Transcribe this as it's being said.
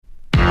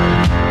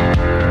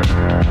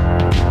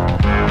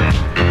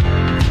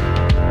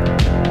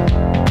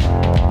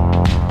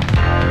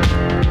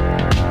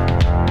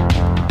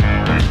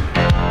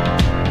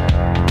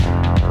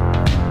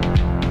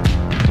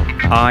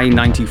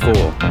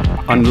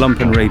I-94 on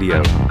Lumpen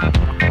Radio.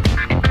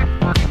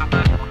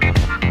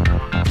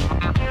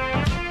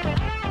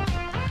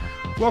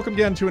 Welcome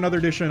again to another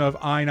edition of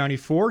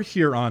I-94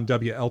 here on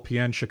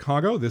WLPN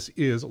Chicago. This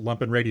is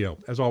Lumpen Radio.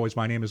 As always,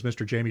 my name is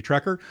Mr. Jamie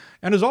Trecker.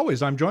 And as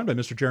always, I'm joined by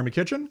Mr. Jeremy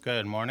Kitchen.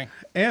 Good morning.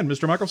 And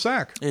Mr. Michael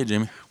Sack. Hey,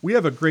 Jamie. We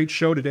have a great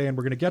show today, and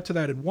we're going to get to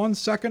that in 1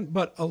 second.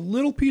 But a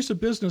little piece of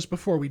business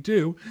before we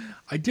do.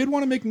 I did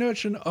want to make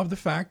mention of the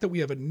fact that we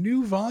have a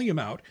new volume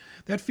out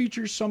that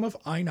features some of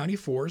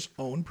I-94's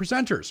own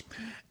presenters.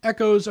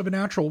 Echoes of a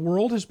Natural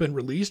World has been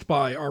released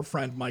by our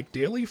friend Mike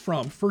Daly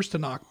from First to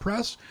Knock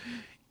Press.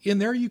 In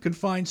there, you can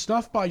find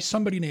stuff by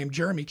somebody named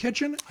Jeremy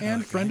Kitchen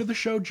and friend of the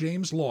show,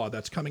 James Law.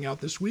 That's coming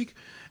out this week.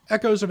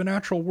 Echoes of a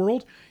Natural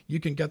World. You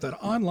can get that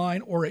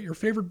online or at your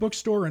favorite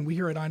bookstore, and we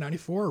here at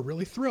I-94 are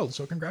really thrilled.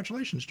 So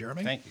congratulations,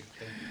 Jeremy. Thank you.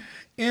 Thank you.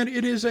 And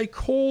it is a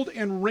cold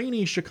and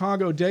rainy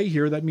Chicago day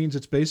here. That means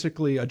it's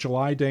basically a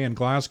July day in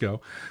Glasgow.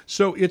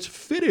 So it's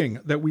fitting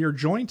that we are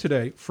joined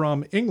today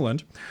from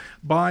England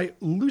by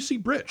Lucy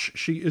Britch.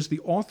 She is the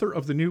author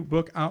of the new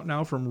book out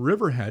now from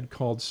Riverhead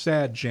called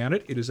Sad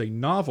Janet. It is a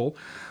novel.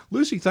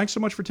 Lucy, thanks so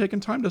much for taking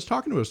time to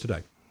talking to us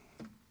today.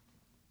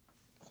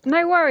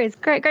 No worries.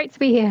 Great to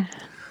be here.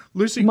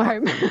 Lucy, My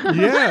home.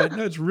 Yeah,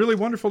 no, it's really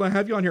wonderful to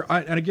have you on here.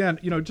 And again,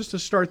 just to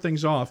start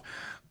things off,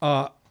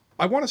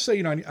 I want to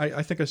say,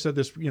 I think I said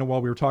this,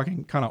 while we were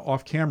talking kind of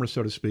off camera,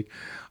 so to speak.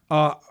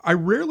 I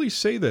rarely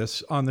say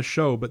this on the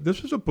show, but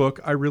this was a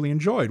book I really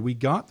enjoyed. We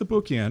got the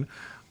book in.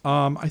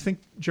 I think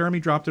Jeremy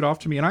dropped it off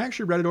to me, and I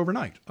actually read it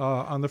overnight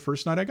on the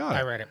first night I got it.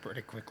 I read it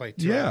pretty quickly,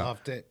 too. Yeah. I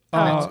loved it.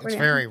 It's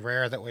very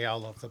rare that we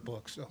all love the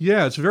book. So.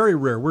 Yeah, it's very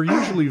rare. We're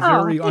usually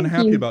very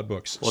unhappy about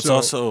books. Well, it's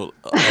also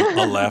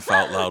a laugh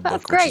out loud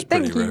book, which is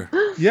pretty rare.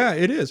 Yeah,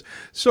 it is.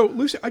 So,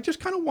 Lucy, I just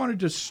kind of wanted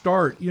to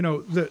start,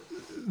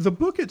 the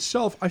book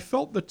itself, I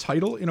felt the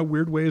title in a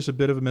weird way is a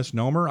bit of a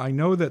misnomer. I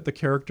know that the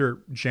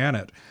character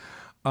Janet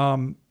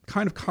kind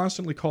of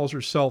constantly calls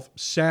herself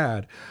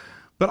sad,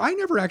 but I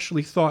never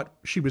actually thought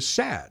she was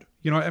sad.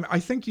 I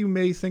think you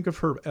may think of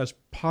her as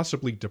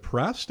possibly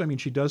depressed. I mean,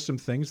 she does some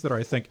things that are,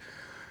 I think,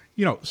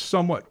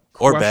 somewhat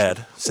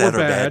bad, sad or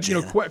bad,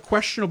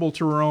 questionable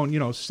to her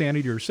own,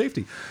 sanity or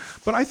safety.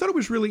 But I thought it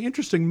was really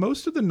interesting.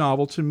 Most of the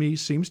novel, to me,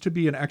 seems to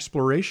be an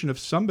exploration of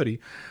somebody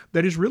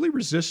that is really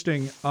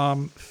resisting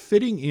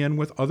fitting in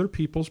with other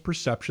people's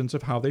perceptions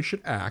of how they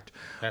should act.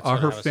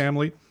 Her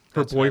family,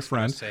 her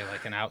boyfriend. Say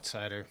like an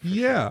outsider.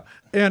 Yeah,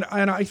 sure.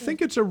 And I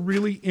think it's a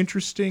really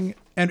interesting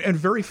and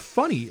very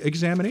funny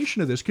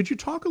examination of this. Could you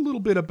talk a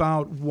little bit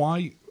about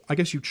why, I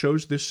guess, you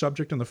chose this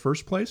subject in the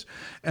first place,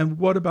 and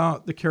what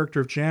about the character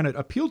of Janet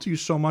appealed to you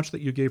so much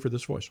that you gave her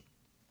this voice?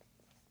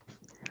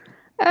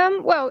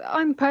 Well,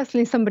 I'm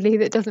personally somebody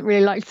that doesn't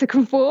really like to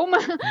conform.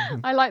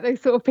 I like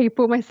those sort of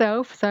people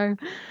myself. So,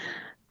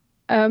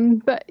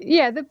 but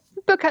yeah, the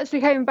book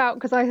actually came about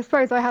because I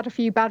suppose I had a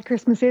few bad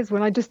Christmases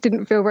when I just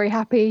didn't feel very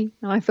happy.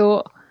 And I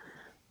thought,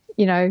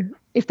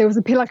 if there was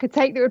a pill I could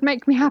take that would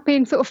make me happy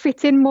and sort of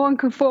fit in more and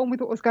conform with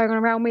what was going on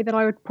around me, then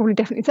I would probably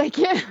definitely take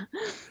it.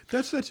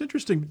 That's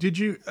interesting. Did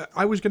you?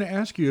 I was going to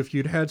ask you if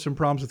you'd had some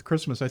problems with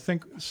Christmas. I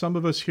think some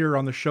of us here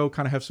on the show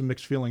kind of have some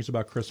mixed feelings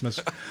about Christmas.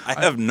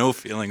 I have no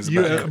feelings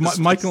about Christmas.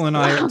 Michael and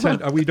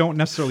I we don't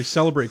necessarily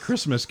celebrate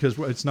Christmas because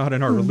it's not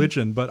in our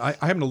religion. But I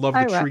happen to love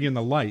the tree and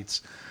the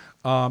lights.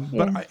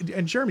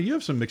 And Jeremy, you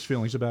have some mixed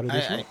feelings about it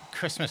as well.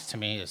 Christmas to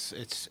me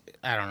it's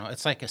I don't know.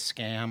 It's like a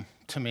scam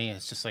to me.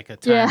 It's just like a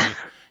time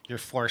you're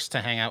forced to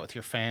hang out with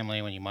your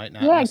family when you might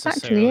not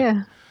necessarily. Yeah,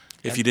 exactly.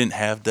 If you didn't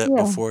have debt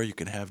before, you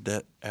can have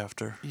debt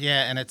after.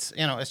 Yeah, and it's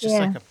it's just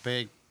like a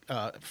big.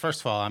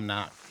 First of all, I'm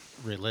not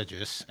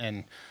religious,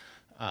 and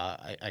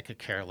I could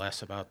care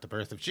less about the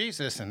birth of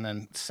Jesus. And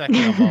then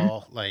second of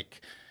all,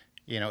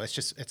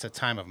 it's a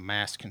time of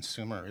mass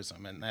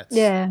consumerism, and that's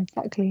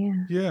exactly.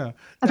 Yeah.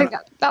 I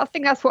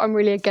think that's what I'm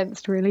really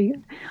against. Really,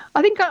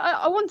 I think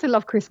I want to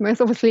love Christmas,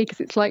 obviously, because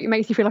it's like it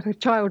makes you feel like a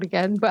child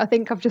again. But I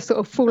think I've just sort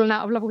of fallen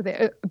out of love with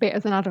it a bit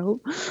as an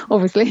adult,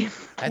 obviously.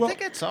 I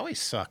think it's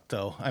always sucked,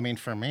 though. I mean,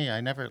 for me,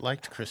 I never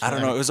liked Christmas. I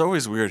don't know. It was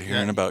always weird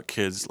hearing about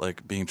kids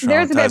being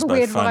traumatized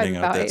by finding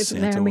out that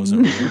Santa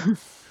wasn't real.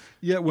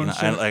 Yeah,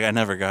 I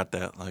never got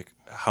that,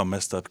 how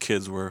messed up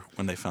kids were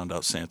when they found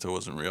out Santa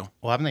wasn't real.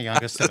 Well, I'm the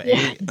youngest of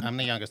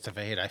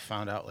 8. I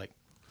found out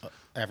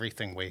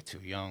everything way too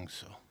young,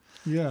 so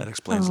yeah, that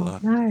explains a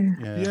lot.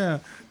 No. Yeah,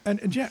 and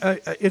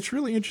it's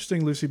really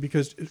interesting, Lucy,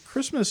 because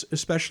Christmas,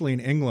 especially in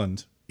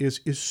England,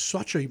 is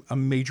such a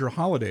major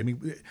holiday. I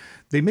mean,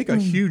 they make a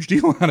huge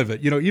deal out of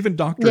it. Even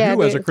Doctor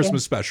Who has a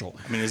Christmas special.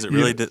 I mean, is it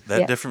really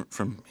that different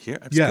from here?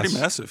 It's pretty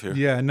massive here.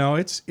 Yeah, no,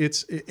 it's.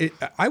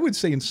 I would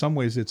say in some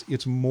ways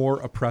it's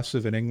more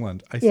oppressive in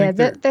England. I think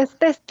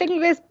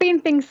there's been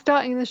things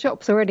starting in the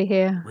shops already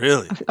here.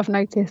 Really, I've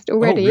noticed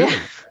already. Oh, really? Yeah.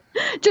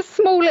 Just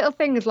small little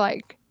things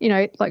like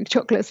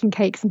chocolates and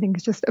cakes and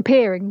things just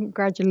appearing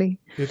gradually.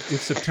 It's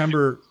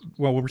September.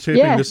 Well, we're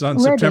taping this on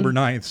already. September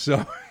 9th,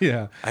 so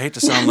yeah. I hate to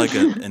sound like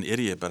an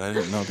idiot, but I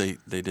didn't know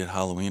they did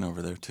Halloween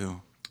over there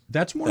too.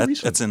 That's more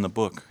recent. That's in the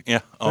book.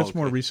 Yeah. That's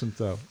more recent,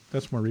 though.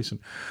 That's more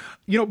recent.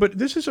 But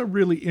this is a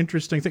really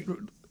interesting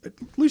thing.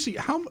 Lucy,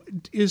 how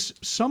is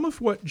some of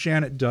what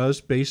Janet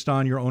does based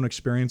on your own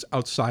experience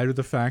outside of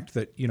the fact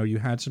that, you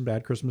had some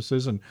bad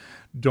Christmases and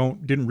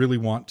didn't really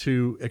want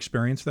to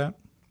experience that?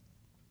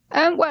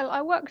 Well,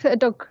 I worked at a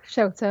dog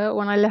shelter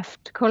when I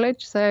left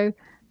college, so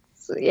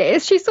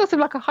she's sort of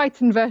like a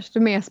heightened version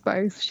of me, I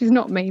suppose. She's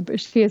not me, but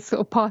she is sort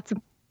of part of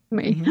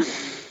me.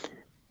 Mm-hmm.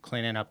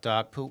 Cleaning up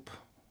dog poop.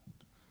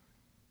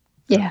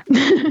 Yeah,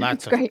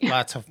 lots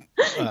of.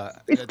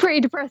 It's pretty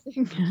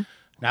depressing.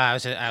 No,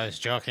 I was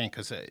joking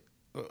because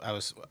I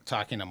was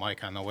talking to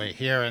Mike on the way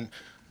here, and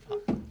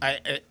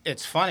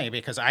it's funny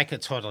because I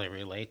could totally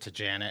relate to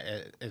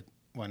Janet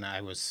when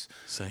I was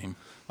same.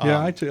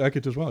 I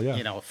could as well.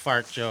 Yeah,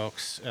 fart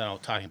jokes,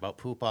 talking about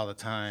poop all the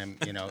time,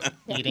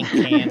 eating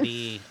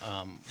candy.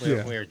 We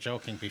were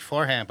joking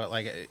beforehand, but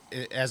like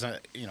as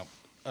a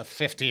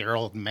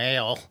 50-year-old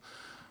male,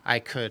 I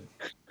could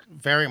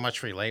very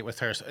much relate with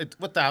her.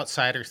 With the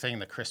outsider thing,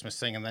 the Christmas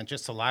thing, and then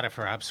just a lot of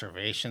her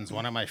observations.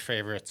 One of my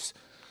favorites,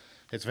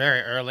 it's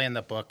very early in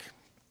the book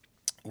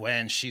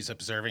when she's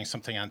observing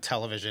something on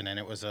television, and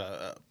it was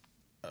a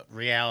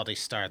reality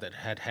star that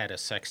had a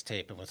sex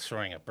tape and was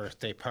throwing a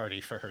birthday party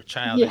for her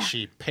child that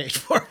she paid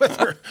for with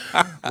her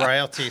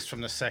royalties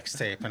from the sex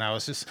tape. And I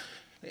was just,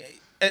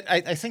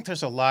 I think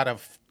there's a lot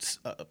of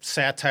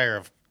satire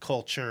of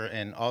culture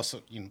and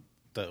also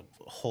the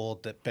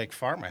hold that Big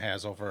Pharma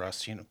has over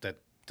us, that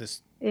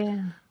this,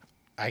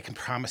 I can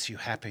promise you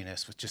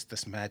happiness with just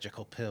this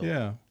magical pill.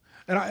 Yeah.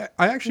 And I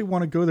actually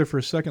want to go there for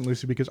a second,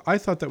 Lucy, because I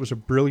thought that was a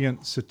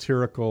brilliant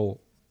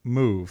satirical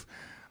move.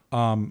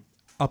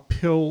 A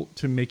pill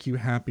to make you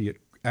happy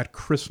at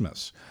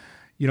Christmas.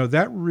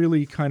 That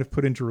really kind of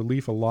put into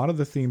relief a lot of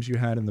the themes you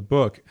had in the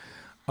book,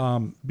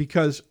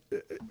 because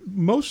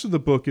most of the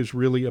book is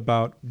really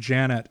about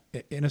Janet,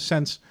 in a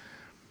sense,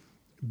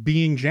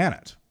 being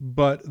Janet.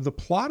 But the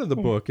plot of the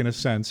book, in a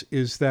sense,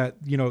 is that,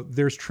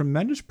 there's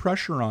tremendous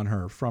pressure on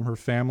her from her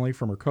family,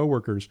 from her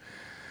coworkers,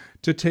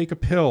 to take a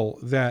pill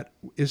that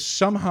is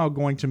somehow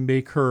going to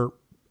make her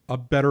a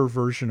better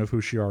version of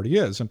who she already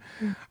is. And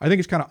I think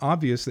it's kind of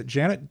obvious that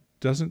Janet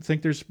doesn't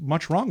think there's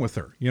much wrong with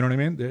her. You know what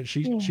I mean?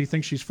 She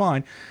thinks she's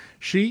fine.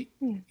 She,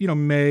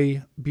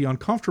 may be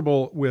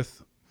uncomfortable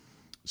with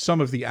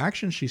some of the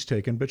actions she's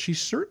taken, but she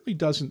certainly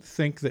doesn't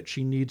think that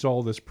she needs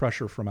all this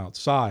pressure from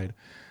outside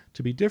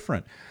to be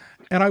different.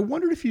 And I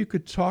wondered if you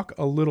could talk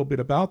a little bit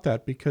about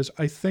that, because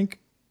I think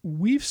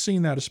we've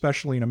seen that,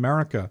 especially in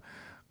America.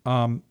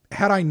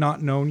 Had I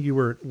not known you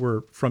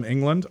were from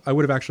England, I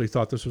would have actually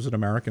thought this was an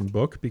American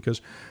book,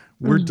 because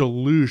we're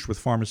deluged with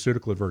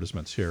pharmaceutical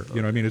advertisements here.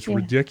 It's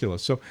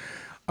ridiculous. So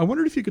I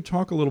wondered if you could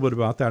talk a little bit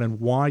about that and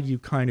why you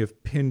kind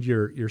of pinned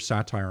your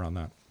satire on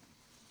that.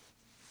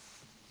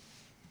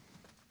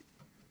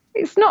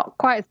 It's not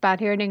quite as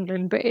bad here in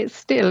England, but it's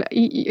still,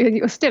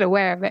 you're still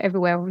aware of it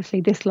everywhere, obviously,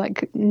 this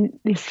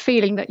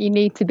feeling that you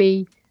need to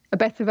be a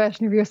better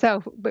version of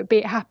yourself, but be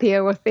it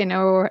happier or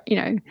thinner, or,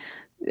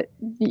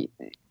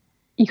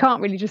 you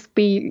can't really just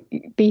be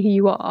who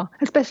you are,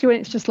 especially when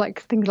it's just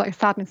like things like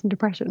sadness and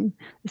depression.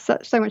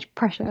 There's so much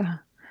pressure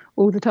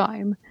all the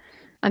time,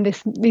 and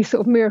these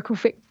sort of miracle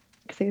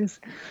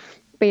fixes,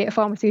 be it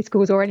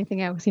pharmaceuticals or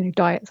anything else,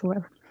 diets or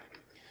whatever.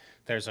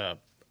 There's a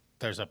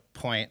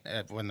point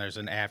when there's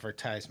an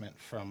advertisement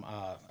from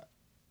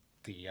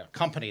the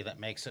company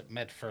that makes it,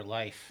 Med for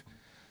Life.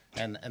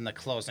 And the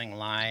closing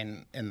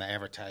line in the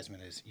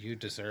advertisement is, "You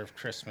deserve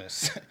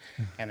Christmas."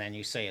 And then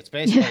you say it's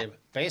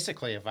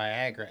basically a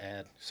Viagra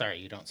ad. Sorry,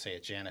 you don't say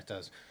it, Janet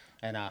does.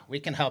 And we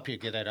can help you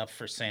get it up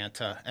for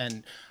Santa.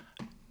 And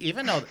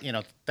even though,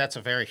 that's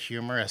a very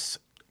humorous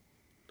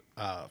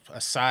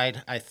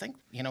aside, I think,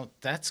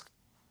 that's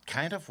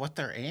kind of what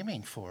they're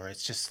aiming for.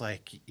 It's just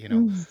like,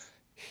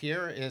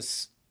 here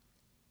is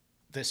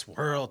this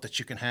world that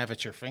you can have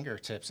at your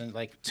fingertips. And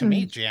to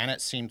me, Janet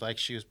seemed like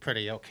she was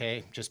pretty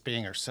okay just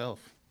being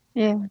herself.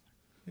 Yeah.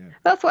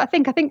 That's what I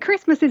think. I think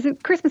Christmas is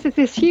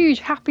this huge,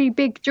 happy,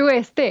 big,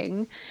 joyous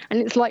thing.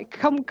 And it's like,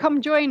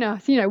 come join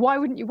us. Why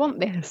wouldn't you want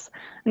this?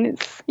 And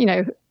it's,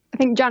 I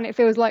think Janet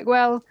feels like,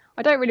 well,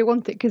 I don't really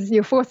want it because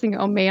you're forcing it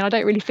on me and I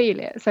don't really feel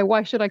it. So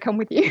why should I come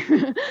with you?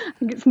 I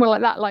think it's more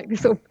like that, like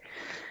this sort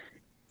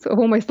of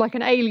almost like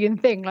an alien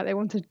thing. Like they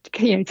want to,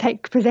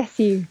 possess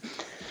you.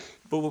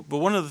 But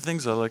one of the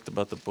things I liked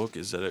about the book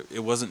is that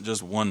it wasn't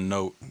just one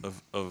note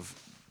of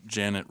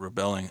Janet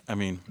rebelling. I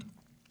mean,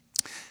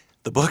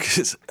 the book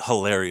is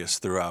hilarious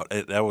throughout.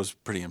 That was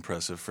pretty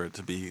impressive for it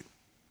to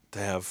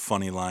have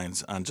funny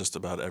lines on just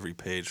about every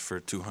page for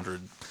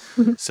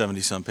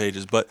 270 some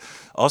pages. But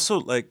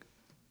also,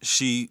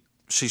 she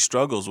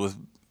struggles with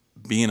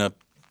being a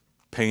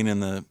pain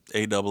in the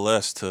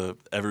ASS to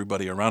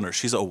everybody around her.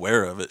 She's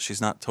aware of it.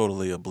 She's not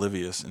totally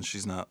oblivious, and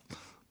she's not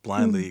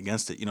blindly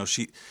against it.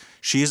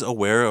 She's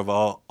aware of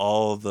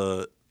all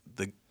the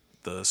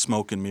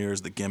smoke and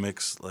mirrors, the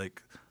gimmicks,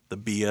 like the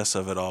BS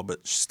of it all,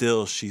 but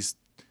still she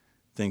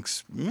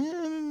thinks,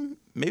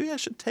 maybe I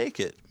should take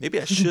it. Maybe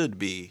I should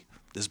be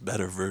this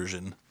better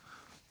version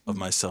of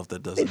myself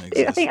that doesn't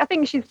exist. I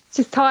think she's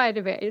just tired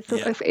of it.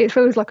 Yeah. It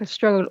feels like a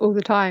struggle all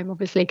the time,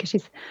 obviously, because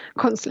she's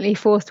constantly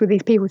forced with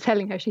these people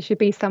telling her she should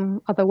be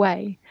some other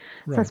way.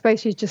 Right. So I suppose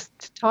she's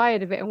just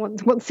tired of it and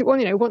wants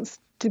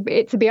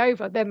it to be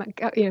over.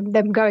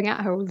 Them going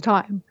at her all the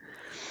time.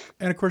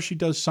 And of course, she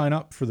does sign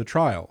up for the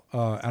trial.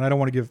 And I don't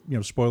want to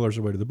give spoilers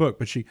away to the book,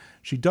 but she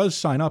does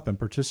sign up and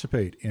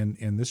participate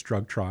in this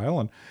drug trial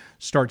and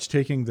starts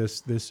taking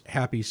this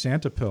happy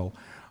Santa pill.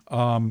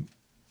 And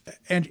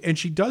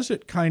she does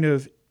it kind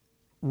of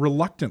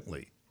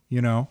reluctantly,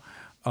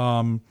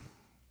 What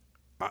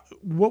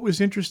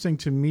was interesting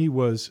to me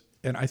was,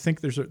 and I think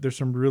there's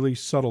some really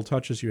subtle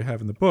touches you have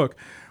in the book,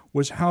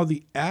 was how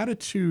the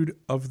attitude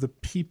of the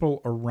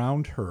people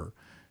around her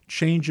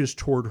changes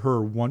toward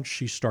her once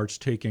she starts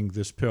taking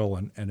this pill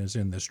and is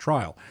in this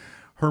trial.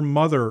 Her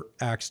mother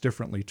acts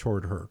differently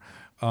toward her.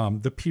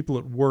 The people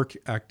at work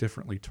act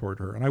differently toward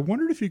her. And I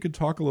wondered if you could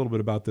talk a little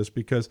bit about this,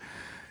 because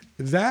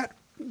that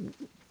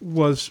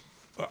was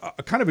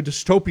a kind of a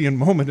dystopian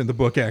moment in the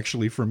book,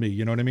 actually, for me.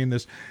 You know what I mean?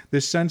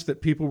 This sense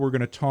that people were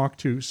going to talk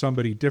to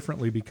somebody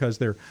differently because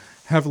they're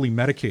heavily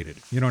medicated.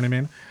 You know what I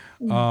mean?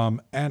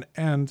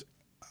 And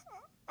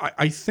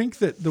I think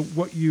that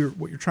what you're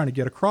trying to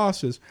get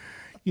across is,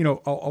 a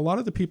lot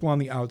of the people on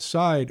the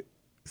outside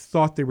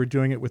thought they were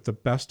doing it with the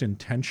best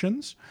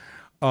intentions,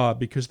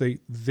 because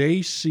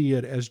they see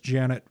it as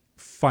Janet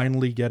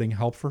finally getting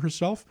help for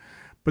herself.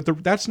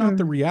 But that's not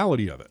the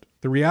reality of it.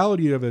 The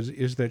reality of it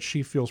is that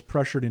she feels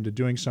pressured into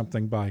doing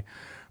something by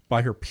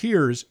her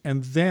peers.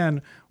 And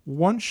then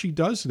once she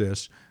does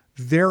this,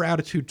 their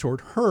attitude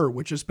toward her,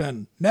 which has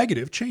been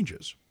negative,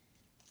 changes.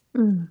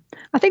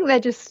 I think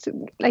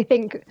they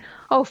think,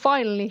 oh,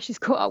 finally she's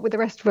caught up with the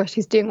rest of us.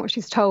 She's doing what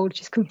she's told.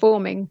 She's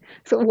conforming.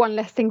 Sort of one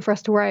less thing for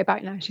us to worry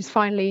about now. She's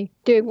finally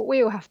doing what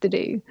we all have to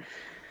do.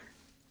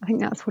 I think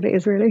that's what it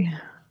is, really.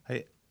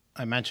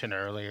 I mentioned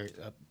earlier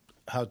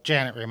how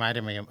Janet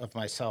reminded me of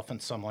myself in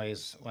some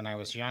ways when I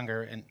was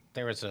younger. And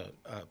there was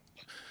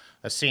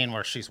a scene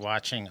where she's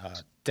watching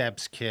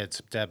Deb's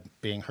kids, Deb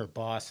being her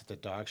boss at the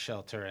dog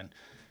shelter, and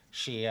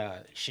she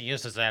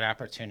uses that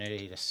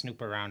opportunity to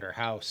snoop around her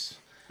house.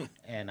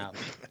 And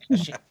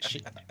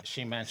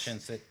she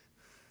mentions that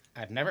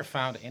I've never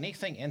found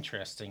anything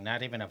interesting,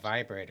 not even a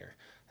vibrator.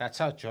 That's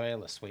how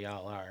joyless we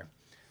all are.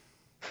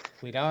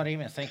 We don't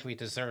even think we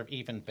deserve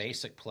even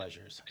basic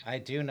pleasures. I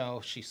do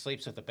know she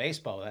sleeps with a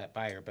baseball bat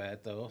by her bed,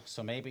 though,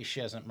 so maybe she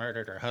hasn't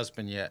murdered her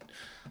husband yet.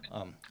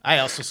 I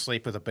also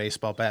sleep with a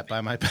baseball bat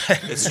by my bed.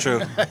 It's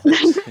true.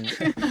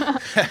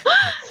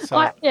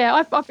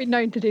 I've been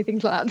known to do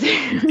things like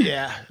that.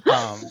 Yeah.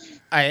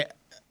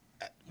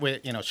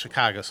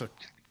 Chicago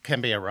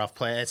can be a rough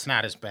place. It's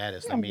not as bad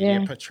as the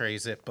media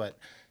portrays it, but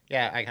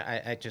yeah,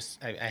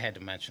 I had to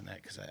mention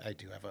that because I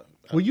do have a.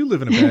 Well, you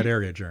live in a bad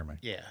area, Jeremy.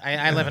 Yeah,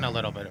 I live in a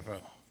little bit of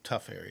a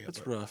tough area.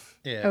 It's rough.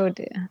 Yeah. Oh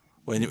dear.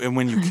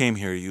 When you came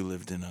here, you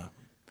lived in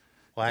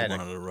one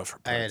of the rougher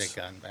parts. I had a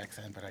gun back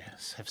then, but I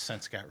have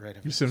since got rid of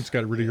it. You've since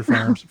got rid of your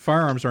firearms.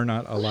 Firearms are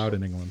not allowed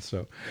in England,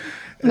 so.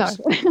 No,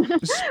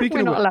 Speaking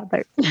we're not allowed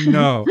those.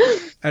 No,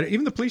 and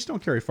even the police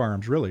don't carry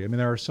firearms, really. I mean,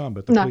 there are some,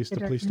 but the police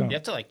don't. You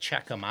have to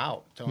check them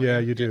out. Don't Yeah,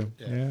 you? you do.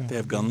 Yeah. They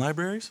have gun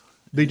libraries?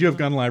 They do have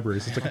gun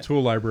libraries. It's like a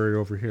tool library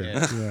over here.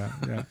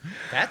 Yeah.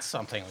 That's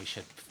something we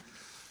should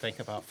think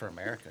about for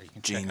America. You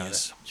can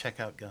Genius. check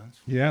out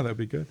guns. Yeah, that'd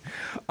be good.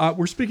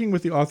 We're speaking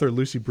with the author,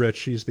 Lucy Britt.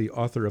 She's the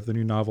author of the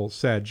new novel,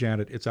 Sad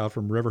Janet. It's out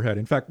from Riverhead.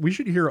 In fact, we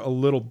should hear a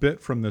little bit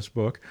from this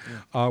book.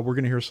 We're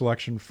going to hear a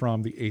selection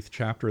from the 8th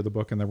chapter of the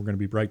book, and then we're going to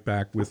be right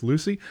back with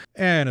Lucy.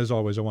 And as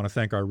always, I want to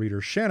thank our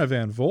reader, Shanna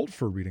Van Volt,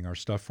 for reading our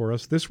stuff for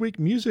us. This week,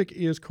 music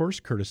is, of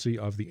course, courtesy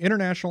of the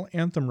International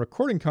Anthem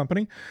Recording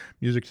Company.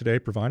 Music today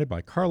provided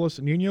by Carlos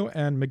Nuno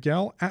and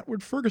Miguel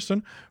Atwood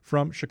Ferguson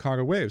from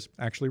Chicago Waves,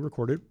 actually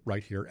recorded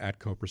right here at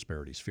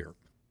Co-Prosperity Sphere.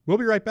 We'll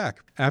be right back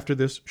after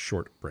this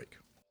short break.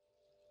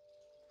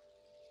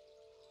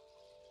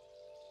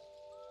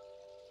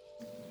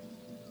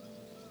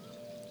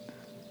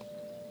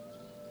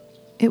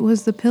 It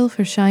was the pill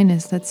for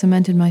shyness that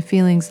cemented my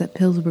feelings that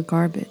pills were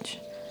garbage,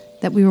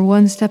 that we were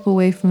one step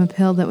away from a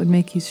pill that would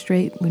make you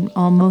straight when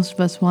all most of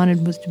us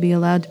wanted was to be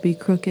allowed to be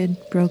crooked,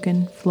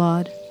 broken,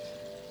 flawed.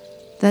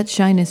 That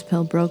shyness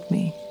pill broke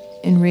me,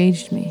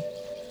 enraged me.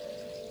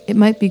 It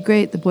might be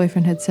great, the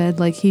boyfriend had said,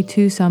 like he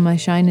too saw my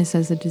shyness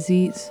as a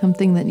disease,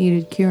 something that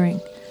needed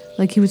curing,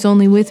 like he was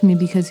only with me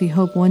because he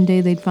hoped one day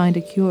they'd find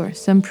a cure,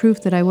 some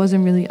proof that I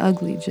wasn't really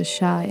ugly, just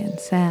shy and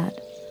sad.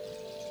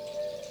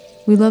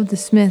 We loved the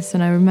Smiths,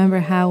 and I remember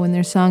how, when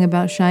their song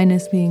about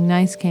shyness being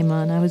nice came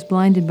on, I was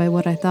blinded by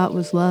what I thought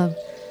was love.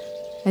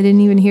 I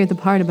didn't even hear the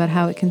part about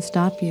how it can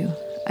stop you.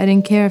 I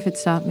didn't care if it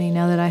stopped me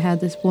now that I had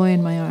this boy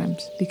in my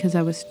arms, because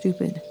I was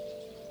stupid.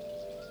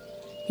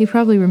 He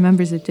probably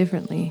remembers it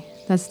differently.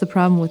 That's the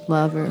problem with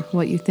love, or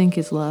what you think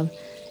is love.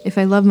 If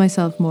I loved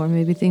myself more,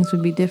 maybe things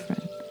would be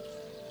different.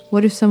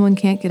 What if someone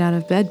can't get out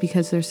of bed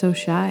because they're so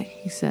shy,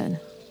 he said.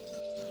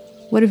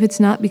 What if it's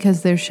not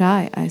because they're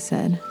shy, I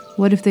said.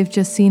 What if they've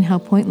just seen how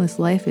pointless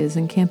life is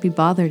and can't be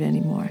bothered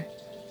anymore?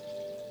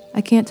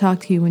 I can't talk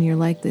to you when you're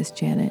like this,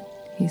 Janet,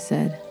 he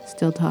said,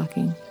 still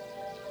talking.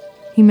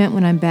 He meant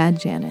when I'm bad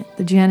Janet,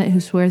 the Janet who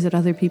swears at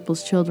other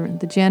people's children,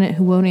 the Janet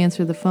who won't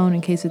answer the phone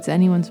in case it's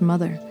anyone's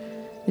mother,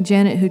 the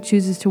Janet who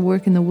chooses to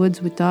work in the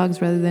woods with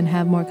dogs rather than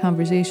have more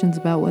conversations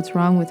about what's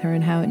wrong with her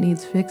and how it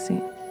needs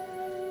fixing.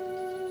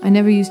 I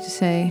never used to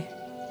say,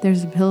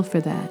 "There's a pill for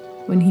that,"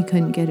 when he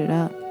couldn't get it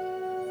up.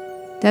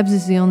 Debs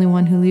is the only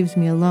one who leaves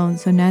me alone,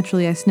 so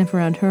naturally I sniff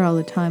around her all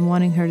the time,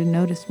 wanting her to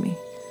notice me.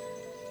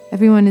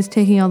 Everyone is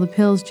taking all the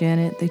pills,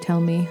 Janet, they tell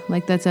me,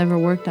 like that's ever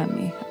worked on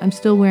me. I'm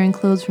still wearing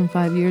clothes from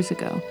 5 years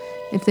ago.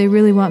 If they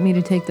really want me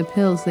to take the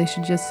pills, they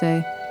should just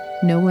say,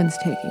 "No one's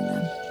taking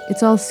them.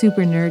 It's all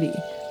super nerdy,"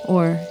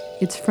 or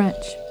 "It's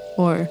French,"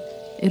 or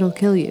 "It'll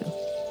kill you."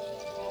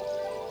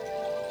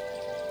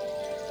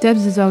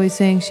 Debs is always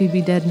saying she'd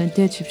be dead in a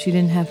ditch if she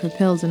didn't have her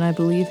pills, and I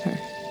believe her.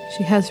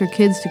 She has her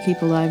kids to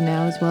keep alive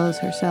now as well as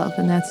herself,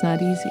 and that's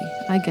not easy.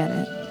 I get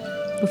it.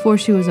 Before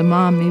she was a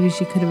mom, maybe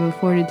she could have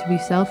afforded to be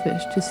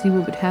selfish, to see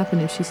what would happen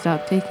if she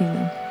stopped taking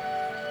them.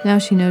 Now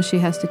she knows she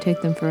has to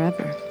take them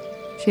forever.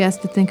 She has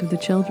to think of the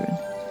children,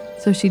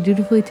 so she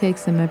dutifully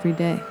takes them every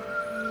day.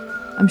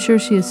 I'm sure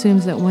she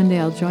assumes that one day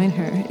I'll join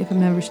her, if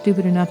I'm ever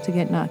stupid enough to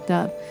get knocked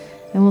up,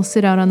 and we'll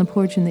sit out on the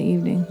porch in the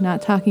evening,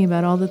 not talking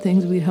about all the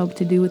things we'd hoped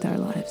to do with our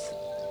lives.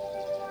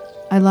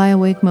 I lie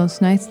awake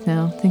most nights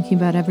now, thinking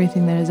about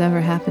everything that has ever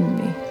happened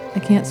to me. I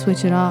can't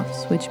switch it off,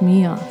 switch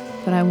me off,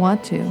 but I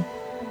want to.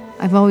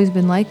 I've always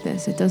been like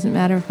this. It doesn't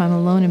matter if I'm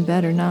alone in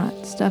bed or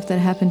not. Stuff that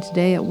happened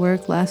today at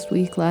work, last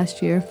week,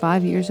 last year,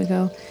 5 years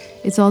ago,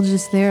 it's all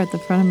just there at the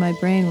front of my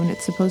brain when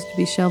it's supposed to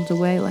be shelved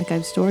away, like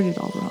I've stored it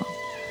all wrong.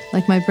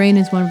 Like my brain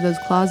is one of those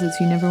closets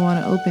you never want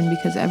to open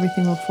because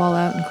everything will fall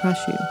out and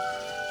crush you.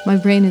 My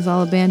brain is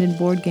all abandoned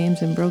board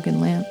games and broken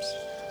lamps,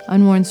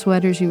 unworn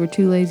sweaters you were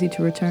too lazy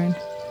to return.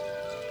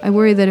 I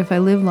worry that if I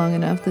live long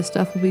enough, this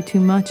stuff will be too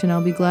much and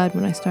I'll be glad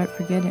when I start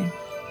forgetting.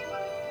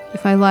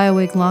 If I lie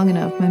awake long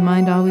enough, my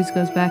mind always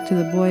goes back to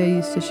the boy I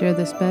used to share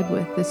this bed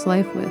with, this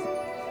life with.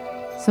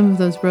 Some of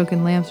those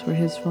broken lamps were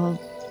his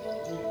fault.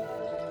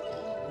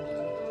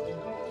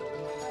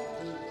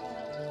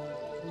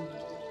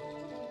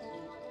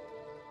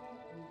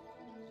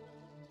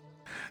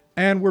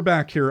 And we're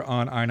back here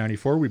on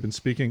I-94. We've been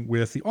speaking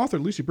with the author,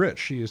 Lucy Britt.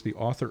 She is the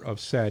author of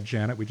Sad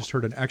Janet. We just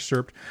heard an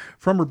excerpt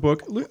from her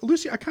book.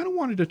 Lucy, I kind of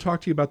wanted to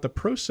talk to you about the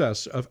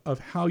process of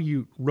how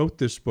you wrote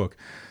this book.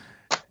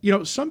 You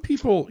know, some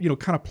people,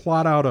 kind of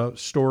plot out a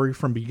story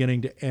from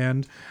beginning to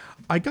end.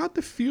 I got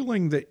the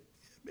feeling that,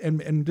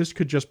 and this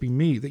could just be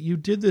me, that you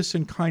did this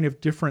in kind of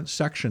different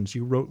sections.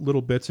 You wrote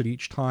little bits at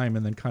each time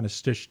and then kind of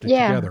stitched it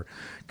together.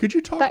 Could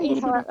you talk a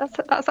little bit?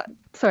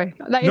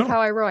 That is how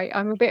I write.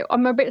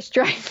 I'm a bit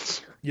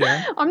strange.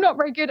 Yeah. I'm not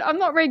very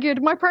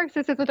good. My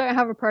process is I don't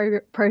have a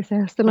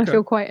process, and I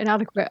feel quite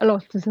inadequate a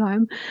lot of the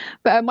time.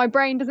 But my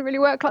brain doesn't really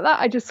work like that.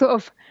 I just sort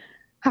of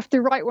have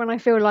to write when I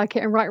feel like it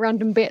and write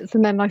random bits,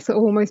 and then I sort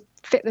of almost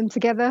fit them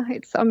together.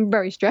 I'm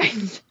very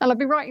strange, and I've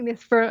been writing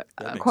this for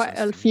quite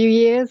a few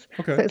years.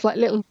 So it's like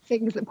little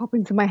things that pop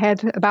into my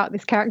head about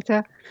this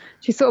character.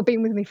 She's sort of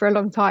been with me for a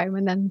long time,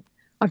 and then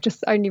I've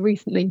just only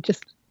recently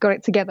just got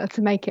it together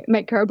to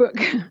make her a book.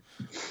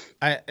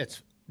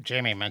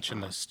 Jamie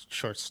mentioned this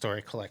short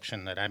story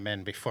collection that I'm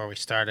in before we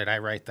started. I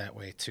write that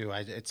way too.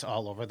 It's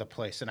all over the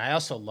place, and I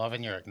also love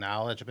in your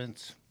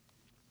acknowledgments.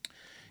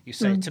 You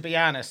say, to be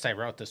honest, I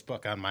wrote this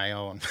book on my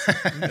own.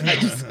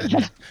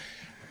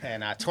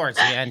 And towards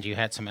the end, you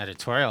had some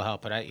editorial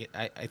help, but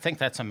I think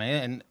that's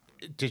amazing. And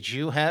did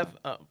you have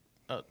a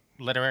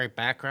literary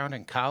background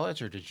in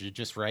college, or did you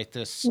just write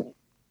this?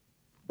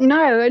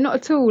 No, not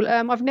at all.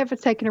 I've never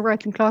taken a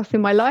writing class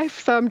in my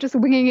life, so I'm just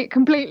winging it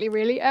completely,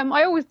 really.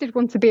 I always did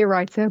want to be a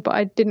writer, but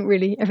I didn't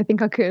really ever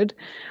think I could.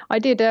 I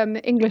did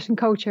English and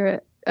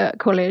culture at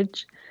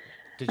college.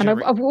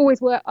 I've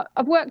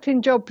worked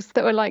in jobs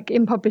that were like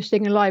in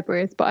publishing and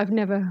libraries, but I've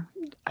never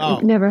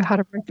had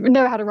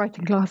a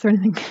writing class or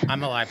anything.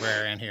 I'm a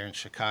librarian here in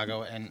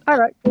Chicago, and all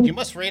right. You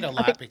must read a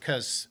lot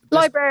because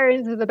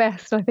librarians are the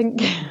best, I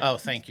think. Oh,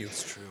 thank you.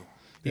 It's true.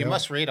 You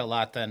must read a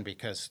lot then,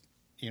 because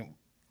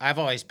I've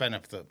always been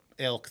of the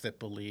ilk that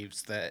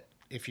believes that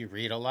if you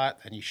read a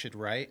lot, then you should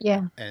write.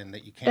 Yeah. And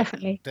that you can't.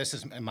 Definitely. This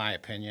is in my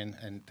opinion,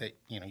 and that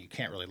you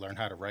can't really learn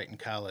how to write in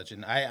college.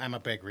 And I'm a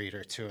big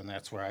reader too, and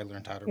that's where I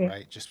learned how to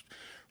write. Just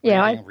reading.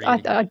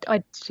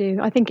 I do.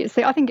 I think it's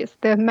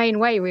the main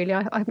way, really.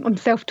 I'm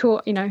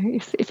self-taught.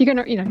 If you're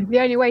gonna, the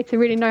only way to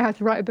really know how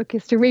to write a book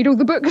is to read all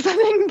the books, I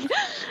think,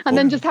 and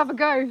then just have a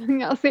go. I think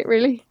that's it,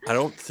 really. I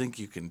don't think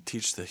you can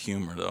teach the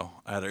humor, though.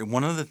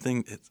 One of the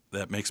things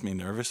that makes me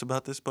nervous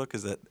about this book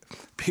is that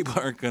people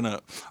aren't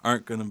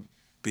gonna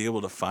be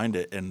able to find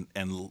it and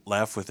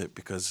laugh with it,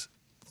 because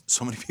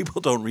so many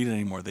people don't read it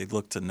anymore. They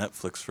look to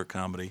Netflix for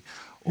comedy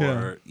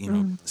or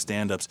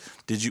stand-ups.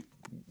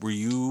 Were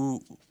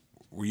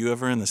you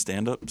ever in the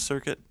stand-up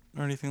circuit?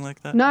 or anything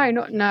like that? No,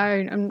 not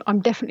no. I'm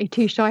definitely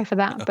too shy for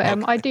that. But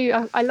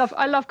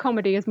I love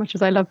comedy as much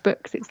as I love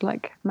books. It's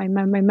like my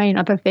main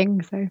other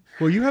thing. So.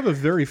 Well, you have a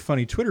very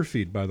funny Twitter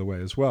feed, by the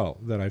way, as well,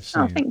 that I've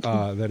seen. Oh, thank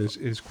you. That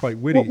is quite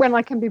witty. When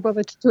I can be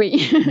bothered to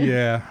tweet.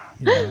 Yeah.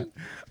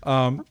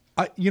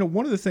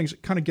 One of the things,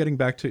 kind of getting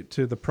back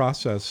to the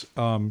process.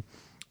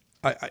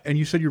 And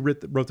you said you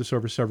wrote this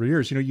over several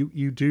years.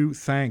 You do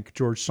thank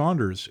George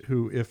Saunders,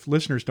 who, if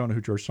listeners don't know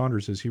who George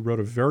Saunders is, he wrote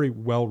a very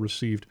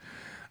well-received,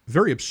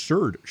 very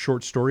absurd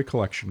short story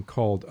collection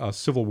called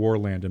Civil War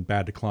Land in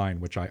Bad Decline,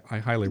 which I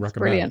highly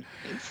recommend. Brilliant.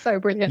 It's so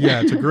brilliant.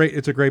 Yeah,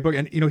 it's a great book.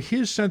 And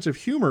his sense of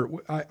humor,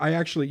 I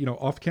actually,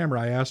 off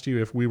camera, I asked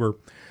you if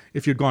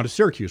you'd gone to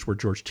Syracuse, where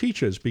George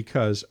teaches,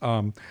 because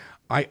I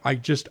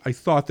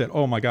thought that,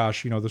 oh my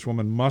gosh, this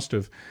woman must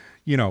have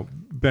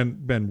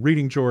been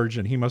reading George,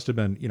 and he must have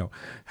been,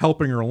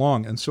 helping her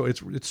along. And so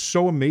it's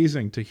so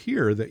amazing to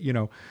hear that,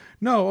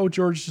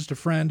 George is just a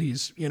friend.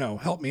 He's,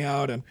 helped me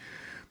out, and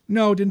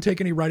no, didn't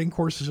take any writing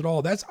courses at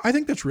all. I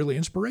think that's really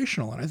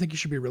inspirational, and I think you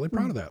should be really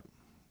proud of that.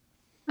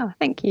 Oh,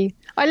 thank you.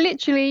 I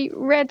literally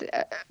read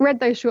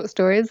those short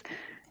stories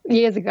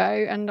years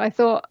ago, and I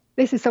thought,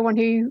 this is someone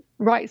who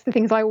writes the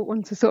things I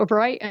want to sort of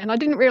write. And I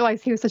didn't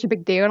realize he was such a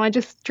big deal. And I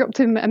just dropped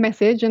him a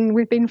message, and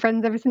we've been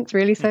friends ever since,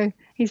 really. So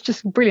he's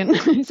just brilliant.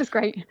 He's just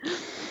great.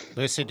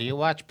 Lucy, do you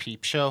watch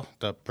Peep Show,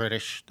 the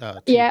British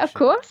TV Yeah, of show?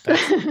 course.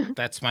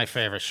 That's my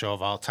favorite show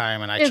of all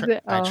time. And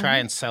I try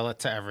and sell it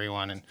to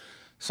everyone. And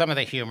some of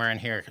the humor in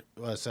here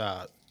was,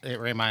 it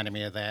reminded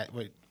me of that.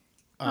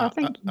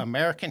 Thank you.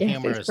 American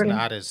humor is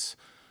not as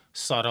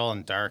subtle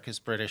and dark as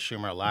British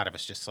humor. A lot of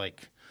it's just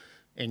like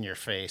in your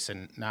face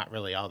and not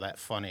really all that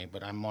funny,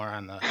 but I'm more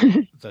on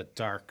the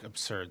dark,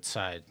 absurd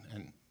side.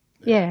 And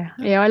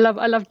I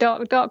love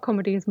dark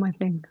comedy is my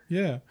thing.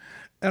 Yeah.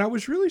 And I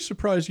was really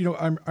surprised,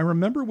 I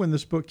remember when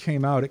this book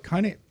came out, it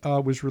kind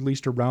of was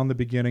released around the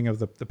beginning of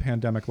the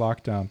pandemic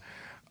lockdown.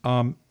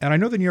 And I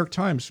know the New York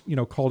Times,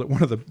 called it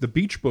one of the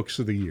beach books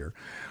of the year,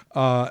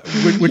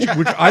 which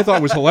I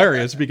thought was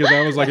hilarious, because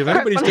I was like, if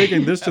anybody's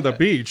taking this to the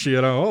beach,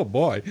 oh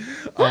boy.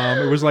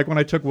 It was like when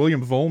I took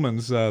William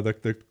Volman's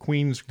the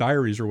Queen's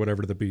Diaries or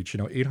whatever to the beach,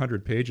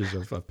 800 pages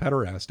of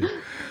pederasty.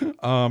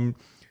 One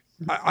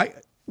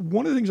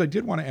of the things I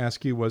did want to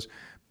ask you was,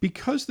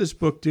 because this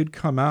book did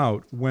come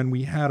out when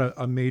we had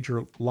a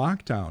major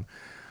lockdown,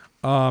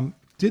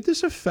 did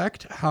this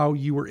affect how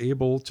you were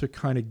able to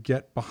kind of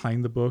get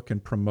behind the book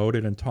and promote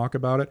it and talk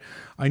about it?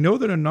 I know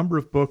that a number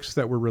of books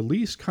that were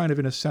released kind of,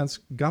 in a sense,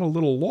 got a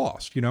little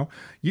lost.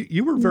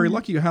 You were very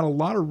lucky. You had a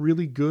lot of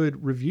really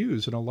good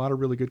reviews and a lot of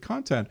really good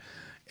content.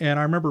 And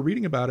I remember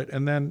reading about it.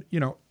 And then,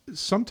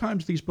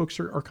 sometimes these books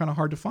are kind of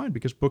hard to find,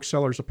 because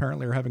booksellers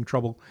apparently are having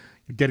trouble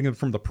getting them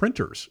from the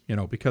printers,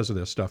 because of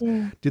this stuff.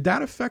 Yeah. Did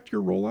that affect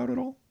your rollout at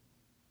all?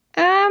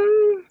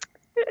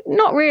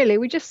 Not really.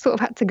 We just sort of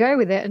had to go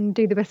with it and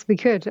do the best we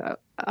could.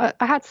 I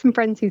had some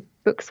friends whose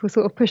books were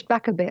sort of pushed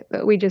back a bit,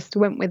 but we just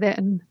went with it,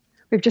 and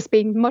we've just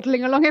been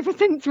modelling along ever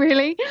since,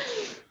 really.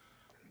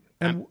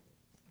 And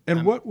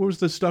what was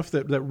the stuff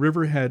that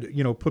Riverhead,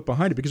 put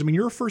behind it? Because,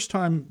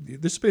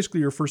 this is basically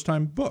your first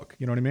time book,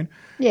 you know what I mean?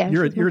 Yeah.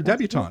 You're a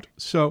debutante.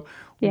 So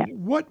yeah.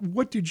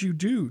 What did you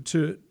do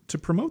to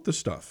promote the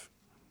stuff?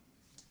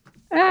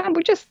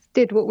 We just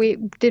did what we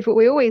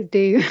always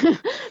do.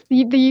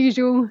 the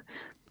usual,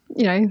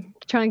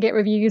 try and get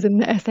reviews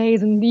and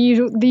essays and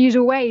the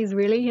usual ways,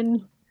 really.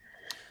 And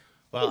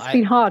it's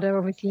been harder,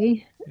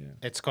 obviously. Yeah.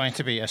 It's going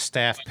to be a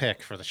staff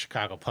pick for the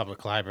Chicago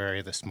Public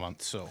Library this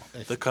month. So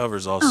the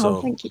cover's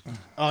also thank you.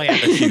 A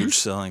huge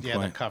selling point.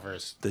 Yeah, the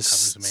cover's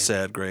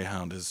sad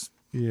greyhound is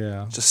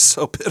just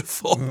so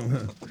pitiful.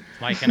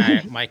 Mike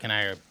and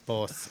I are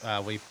both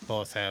we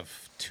both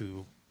have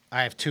two.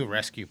 I have two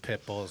rescue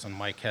pit bulls, and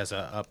Mike has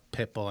a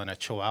pit bull and a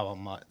Chihuahua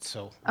mutt.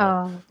 So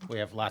we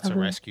have lots of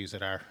rescues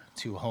at our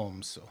two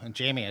homes. So, and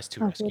Jamie has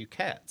two rescue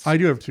cats. I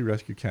do have two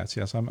rescue cats.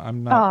 Yes,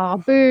 I'm not. Oh,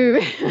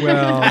 boo!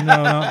 Well,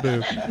 no, not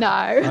boo.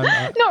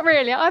 No, not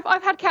really.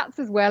 I've had cats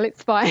as well.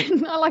 It's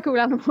fine. I like all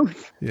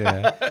animals.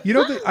 Yeah,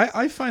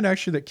 I find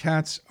actually that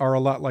cats are a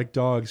lot like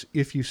dogs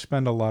if you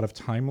spend a lot of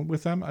time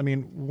with them.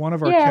 One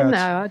of our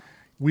cats,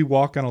 we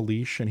walk on a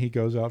leash, and he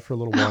goes out for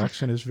little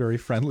walks and is very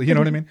friendly. You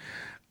know what I mean?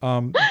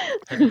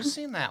 Have you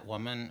seen that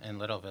woman in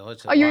Little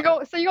Village? So you're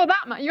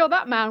that man. You're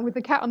that man with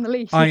the cat on the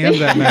leash. I am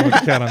that man with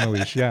the cat on the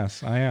leash.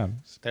 Yes, I am.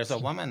 There's a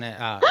woman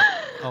that,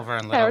 over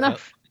in Little Village. Fair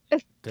enough.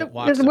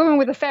 There's a woman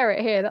with a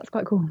ferret here. That's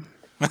quite cool.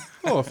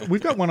 Oh,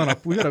 we've got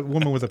we got a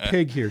woman with a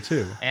pig here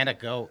too, and a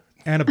goat,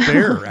 and a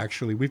bear.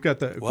 Actually, we've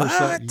got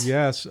what?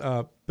 Yes,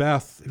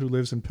 Beth, who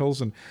lives in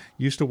Pilsen,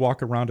 used to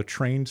walk around a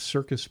trained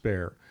circus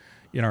bear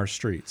in our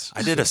streets.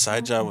 I did a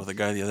side job with a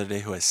guy the other day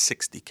who has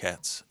 60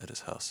 cats at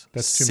his house.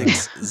 That's too many.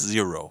 60.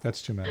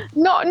 That's too many.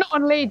 Not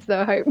on Leeds,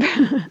 though, I hope.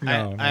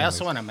 I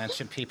also want to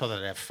mention people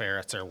that have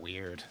ferrets are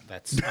weird.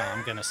 That's all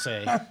I'm going to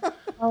say.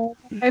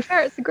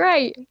 Ferrets are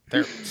great.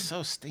 They're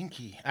so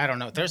stinky. I don't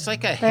know. There's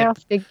like They are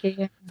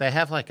stinky. They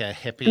have like a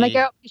hippie. And they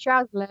go up your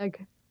trouser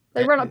leg.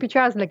 They run up your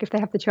trouser leg if they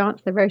have the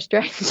chance. They're very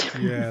strange.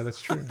 Yeah,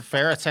 that's true.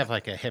 Ferrets have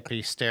like a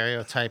hippie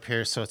stereotype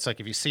here, so it's like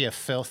if you see a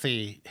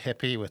filthy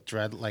hippie with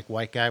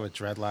white guy with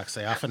dreadlocks,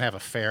 they often have a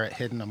ferret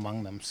hidden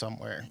among them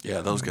somewhere. Yeah,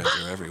 those guys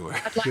are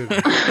everywhere.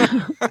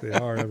 They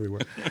are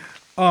everywhere.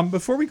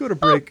 Before we go to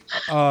break,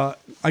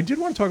 I did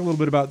want to talk a little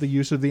bit about the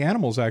use of the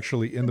animals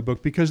actually in the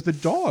book, because the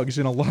dogs,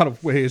 in a lot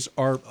of ways,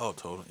 are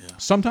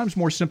sometimes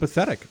more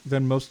sympathetic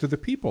than most of the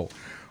people.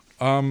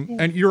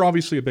 And you're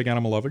obviously a big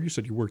animal lover. You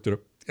said you worked at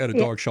a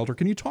dog shelter.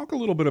 Can you talk a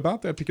little bit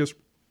about that? Because,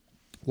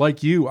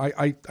 like you,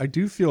 I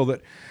do feel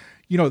that,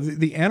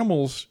 the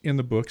animals in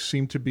the book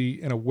seem to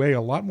be, in a way,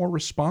 a lot more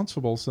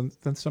responsible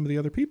than some of the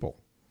other people.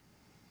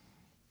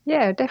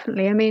 Yeah,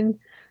 definitely. I mean,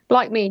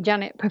 like me,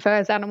 Janet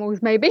prefers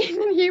animals maybe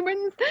than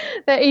humans.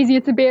 They're easier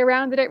to be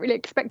around. They don't really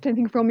expect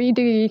anything from you,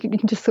 do you? You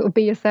can just sort of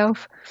be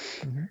yourself.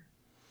 Mm-hmm.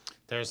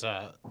 There's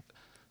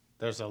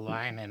a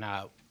line in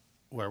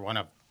where one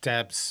of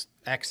Deb's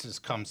exes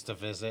comes to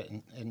visit,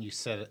 and you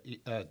said,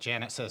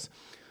 Janet says,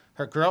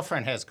 her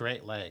girlfriend has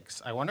great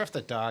legs. I wonder if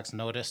the dogs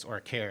notice or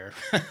care.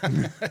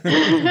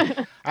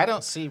 I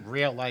don't see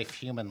real life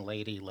human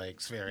lady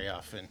legs very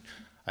often.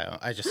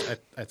 I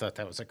thought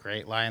that was a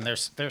great line.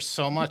 There's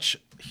so much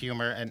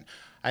humor, and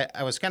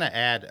I was going to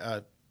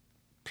add,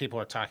 people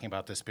are talking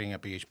about this being a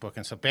beach book,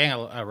 and so being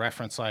a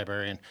reference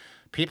librarian,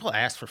 people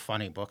ask for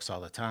funny books all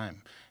the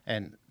time,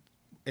 and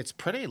it's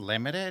pretty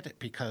limited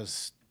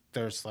because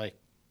there's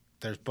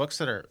books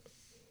that are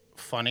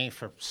funny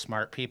for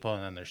smart people,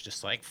 and then there's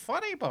just like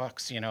funny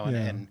books,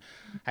 and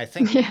I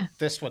think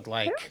this would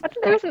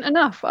there isn't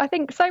enough. I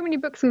think so many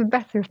books would be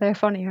better if they're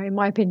funnier, in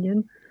my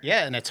opinion.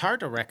 Yeah, and it's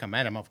hard to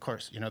recommend them. Of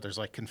course, there's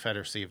like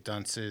Confederacy of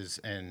Dunces,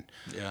 and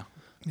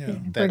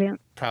Brilliant.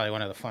 Probably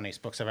one of the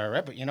funniest books I've ever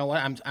read. But you know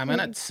what? I'm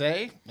gonna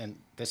say, and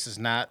this is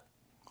not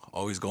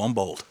always going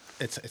bold.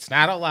 It's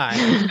not a lie.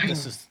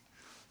 This is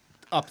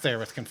up there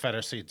with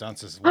Confederacy of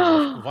Dunces,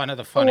 one of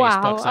the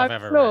funniest books I've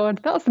ever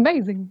read. That's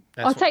amazing.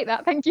 I'll take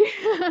that. Thank you.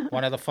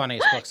 One of the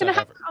funniest books I've ever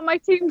read. On my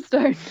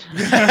tombstone.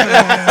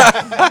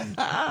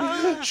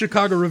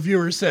 Chicago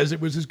Reviewer says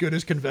it was as good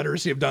as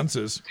Confederacy of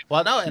Dunces.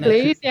 Well, no, and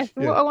please, yes.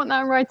 Yeah. I want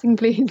that in writing,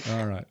 please.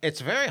 All right.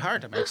 It's very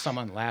hard to make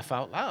someone laugh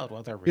out loud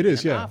while they're reading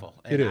a novel.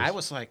 And I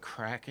was like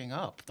cracking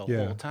up the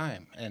whole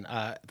time, and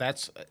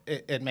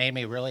it made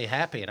me really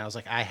happy. And I was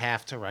like, I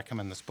have to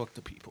recommend this book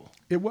to people.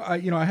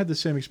 I had the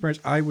same experience.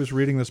 I was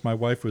reading this. My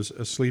wife was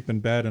asleep in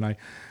bed, and I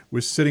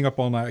was sitting up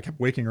all night. I kept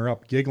waking her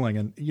up, giggling.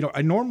 And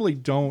I normally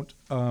don't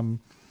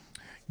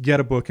get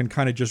a book and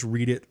kind of just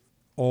read it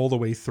all the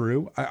way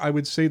through. I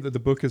would say that the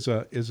book is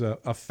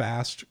a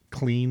fast,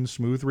 clean,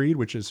 smooth read,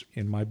 which is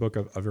in my book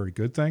a very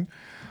good thing.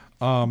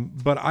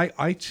 But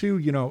I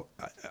too,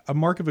 a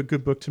mark of a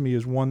good book to me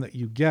is one that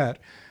you get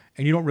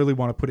and you don't really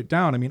want to put it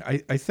down. I mean,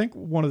 I think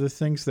one of the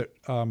things that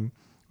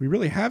we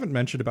really haven't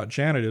mentioned about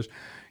Janet is,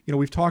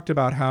 we've talked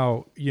about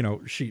how,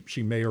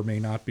 she may or may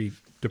not be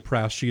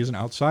depressed. She is an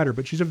outsider,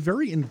 but she's a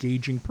very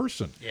engaging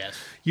person. Yes.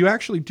 You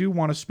actually do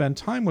want to spend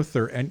time with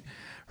her, and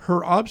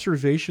her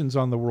observations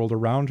on the world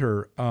around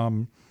her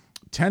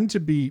tend to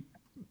be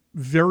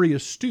very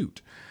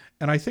astute.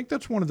 And I think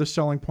that's one of the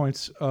selling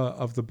points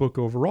of the book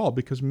overall,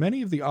 because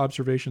many of the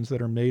observations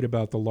that are made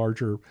about the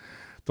larger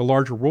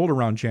world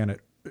around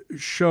Janet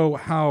show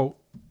how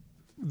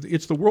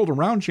it's the world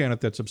around Janet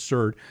that's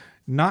absurd,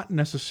 not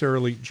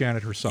necessarily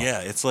Janet herself.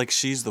 Yeah, it's like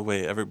she's the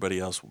way everybody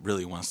else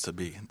really wants to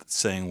be,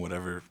 saying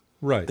whatever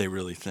they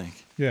really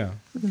think. Yeah.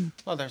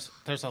 Well,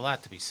 there's a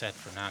lot to be said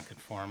for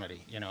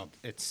nonconformity.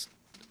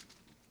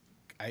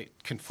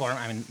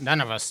 I mean,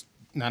 none of us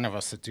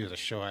that do the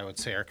show, I would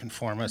say, are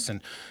conformists,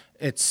 and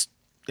it's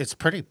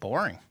pretty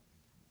boring.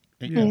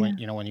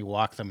 When you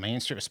walk the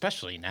main street,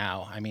 especially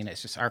now. I mean,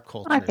 it's just our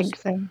culture. I think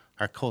so.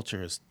 Our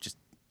culture is just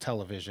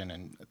television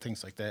and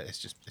things like that.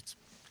 It's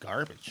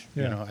garbage.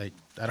 Yeah. I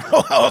don't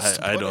know how else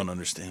to I put don't it.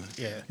 understand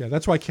it. Yeah,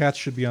 that's why cats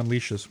should be on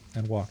leashes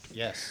and walked.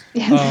 Yes.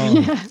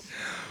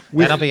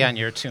 That'll be on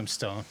your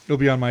tombstone. It'll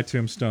be on my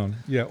tombstone.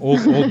 Yeah,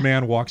 old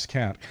man walks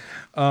cat.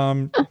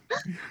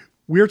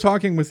 We're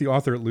talking with the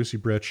author, Lucy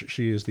Britch.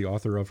 She is the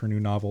author of her new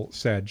novel,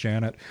 Sad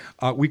Janet.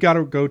 We got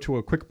to go to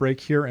a quick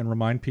break here and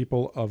remind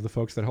people of the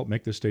folks that help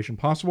make this station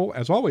possible.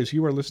 As always,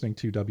 you are listening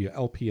to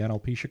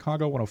WLPNLP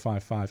Chicago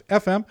 105.5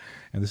 FM,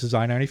 and this is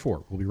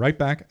I-94. We'll be right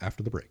back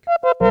after the break.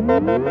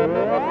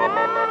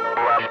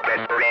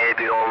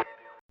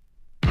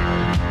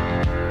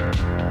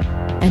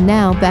 And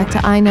now back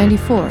to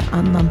I-94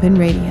 on Lumpen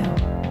Radio.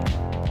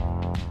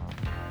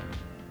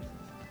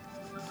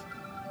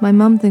 My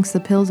mom thinks the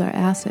pills are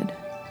acid.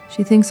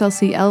 She thinks I'll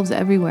see elves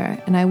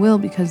everywhere, and I will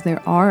because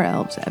there are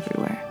elves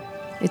everywhere.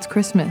 It's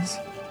Christmas.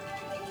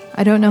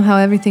 I don't know how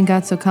everything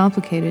got so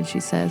complicated, she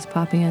says,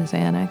 popping in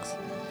Xanax.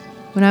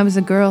 When I was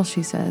a girl,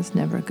 she says,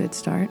 never a good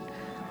start,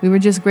 we were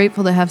just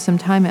grateful to have some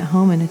time at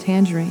home and a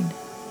tangerine.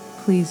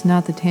 Please,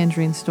 not the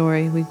tangerine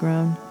story, we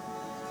groan.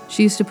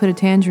 She used to put a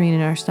tangerine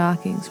in our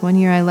stockings. One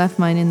year I left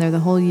mine in there the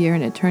whole year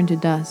and it turned to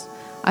dust.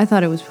 I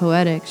thought it was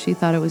poetic. She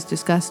thought it was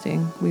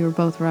disgusting. We were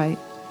both right.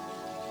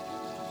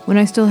 When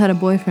I still had a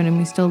boyfriend and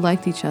we still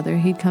liked each other,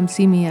 he'd come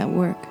see me at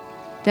work.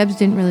 Debs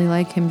didn't really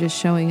like him just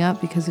showing up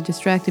because it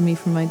distracted me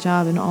from my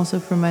job and also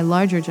from my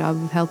larger job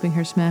of helping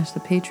her smash the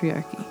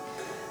patriarchy.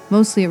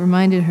 Mostly it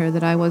reminded her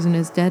that I wasn't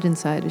as dead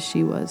inside as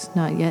she was,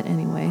 not yet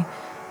anyway.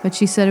 But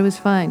she said it was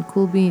fine,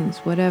 cool beans,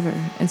 whatever,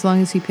 as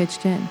long as he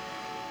pitched in.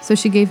 So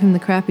she gave him the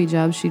crappy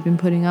jobs she'd been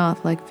putting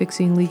off, like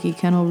fixing leaky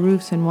kennel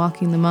roofs and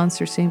walking the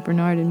monster St.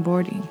 Bernard in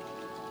boarding.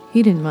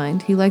 He didn't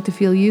mind. He liked to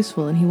feel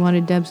useful, and he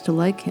wanted Debs to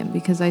like him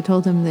because I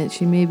told him that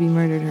she maybe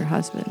murdered her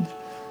husband.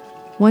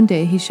 One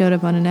day, he showed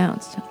up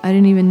unannounced. I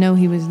didn't even know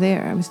he was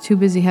there. I was too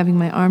busy having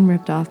my arm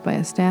ripped off by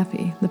a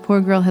staffy. The poor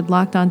girl had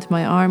locked onto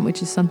my arm,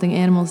 which is something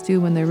animals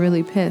do when they're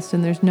really pissed,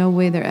 and there's no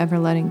way they're ever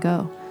letting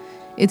go.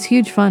 It's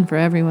huge fun for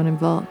everyone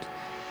involved.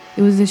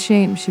 It was a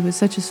shame. She was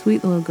such a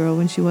sweet little girl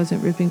when she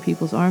wasn't ripping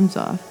people's arms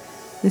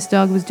off. This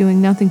dog was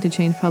doing nothing to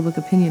change public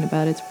opinion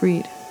about its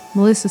breed.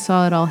 Melissa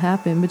saw it all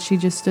happen, but she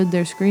just stood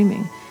there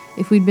screaming.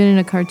 If we'd been in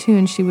a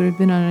cartoon, she would have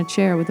been on a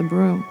chair with a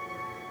broom.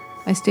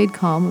 I stayed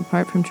calm,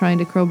 apart from trying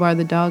to crowbar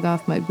the dog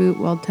off my boot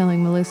while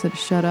telling Melissa to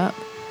shut up.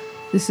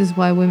 This is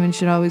why women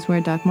should always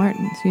wear Doc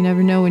Martens. You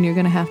never know when you're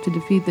going to have to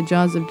defeat the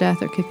jaws of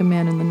death or kick a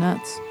man in the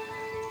nuts.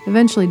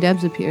 Eventually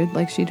Debs appeared,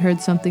 like she'd heard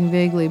something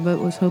vaguely but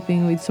was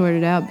hoping we'd sort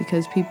it out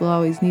because people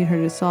always need her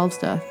to solve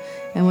stuff,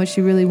 and what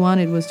she really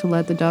wanted was to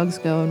let the dogs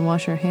go and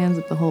wash her hands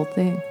of the whole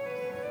thing.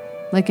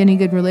 Like any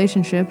good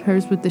relationship,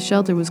 hers with the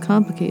shelter was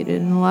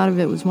complicated, and a lot of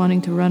it was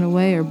wanting to run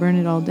away or burn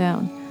it all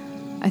down.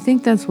 I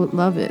think that's what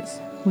love is,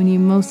 when you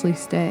mostly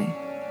stay.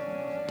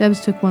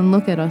 Debs took one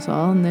look at us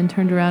all and then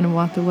turned around and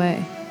walked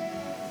away.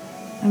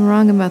 I'm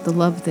wrong about the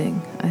love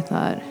thing, I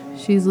thought.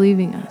 She's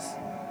leaving us.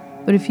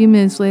 But a few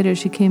minutes later,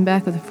 she came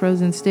back with a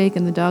frozen steak,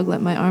 and the dog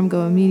let my arm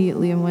go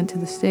immediately and went to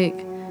the steak.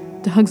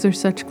 Dogs are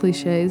such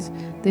cliches.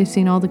 They've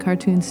seen all the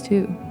cartoons,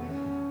 too.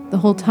 The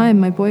whole time,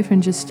 my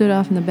boyfriend just stood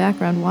off in the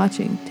background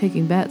watching,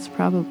 taking bets,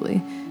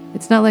 probably.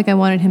 It's not like I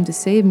wanted him to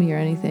save me or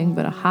anything,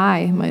 but a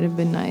hi might have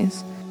been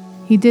nice.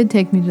 He did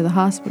take me to the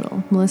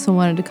hospital. Melissa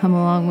wanted to come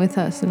along with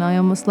us, and I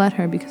almost let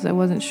her because I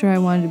wasn't sure I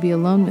wanted to be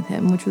alone with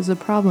him, which was a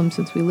problem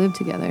since we lived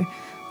together,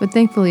 but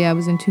thankfully I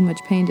was in too much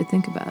pain to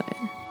think about it.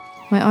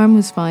 My arm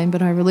was fine,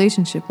 but our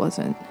relationship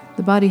wasn't.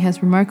 The body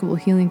has remarkable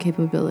healing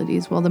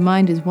capabilities, while the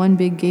mind is one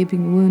big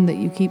gaping wound that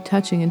you keep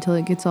touching until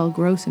it gets all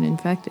gross and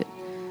infected.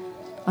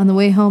 On the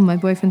way home, my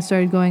boyfriend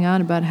started going on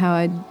about how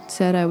I'd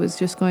said I was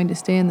just going to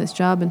stay in this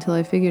job until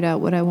I figured out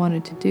what I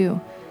wanted to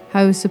do, how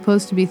I was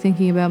supposed to be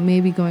thinking about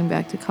maybe going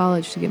back to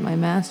college to get my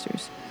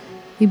master's.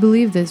 He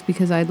believed this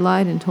because I'd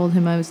lied and told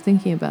him I was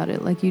thinking about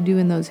it, like you do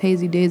in those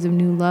hazy days of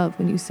new love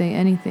when you say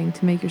anything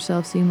to make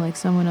yourself seem like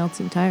someone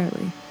else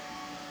entirely.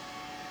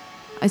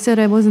 I said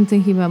I wasn't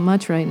thinking about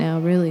much right now,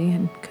 really,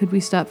 and could we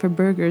stop for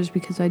burgers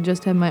because I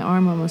just had my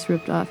arm almost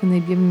ripped off and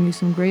they'd given me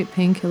some great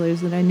painkillers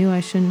that I knew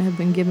I shouldn't have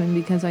been given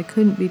because I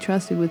couldn't be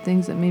trusted with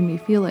things that made me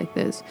feel like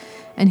this,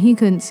 and he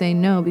couldn't say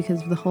no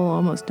because of the whole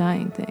almost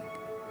dying thing.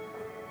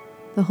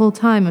 The whole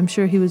time, I'm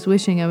sure he was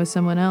wishing I was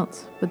someone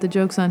else, but the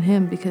joke's on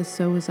him because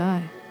so was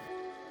I.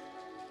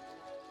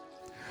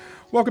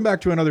 Welcome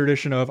back to another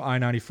edition of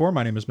I-94.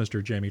 My name is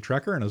Mr. Jamie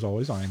Trecker, and as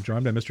always, I am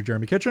joined by Mr.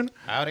 Jeremy Kitchen.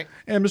 Howdy.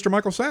 And Mr.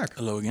 Michael Sack.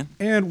 Hello again.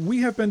 And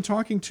we have been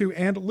talking to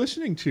and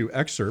listening to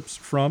excerpts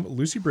from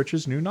Lucy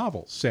Britch's new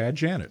novel, Sad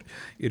Janet.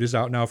 It is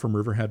out now from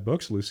Riverhead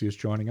Books. Lucy is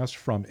joining us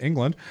from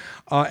England.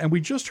 And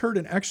we just heard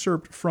an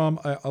excerpt from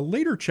a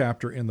later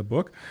chapter in the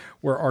book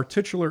where our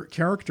titular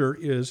character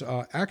is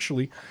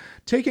actually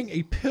taking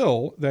a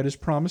pill that is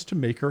promised to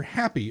make her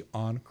happy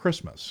on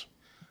Christmas.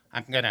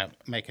 I'm going to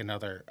make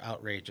another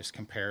outrageous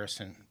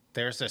comparison.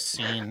 There's a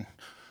scene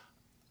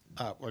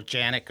where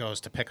Janet goes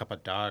to pick up a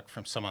dog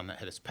from someone that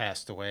has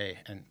passed away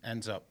and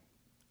ends up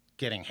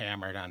getting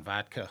hammered on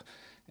vodka.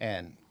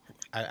 And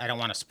I don't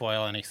want to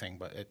spoil anything,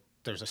 but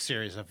there's a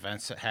series of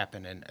events that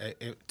happen. And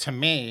to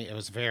me, it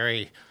was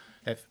very,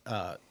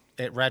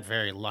 it read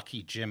very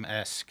Lucky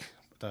Jim-esque.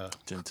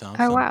 Jim Thompson.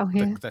 Oh, wow,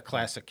 yeah. The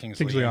classic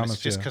Kingsley Amis,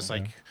 just because,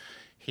 yeah.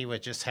 he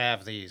would just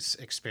have these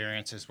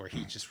experiences where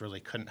he just really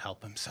couldn't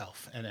help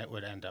himself, and it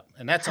would end up.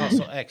 And that's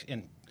also,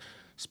 in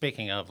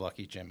speaking of,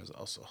 Lucky Jim is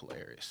also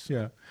hilarious.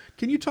 Yeah.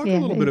 Can you talk a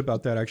little bit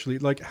about that, actually?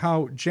 Like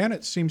how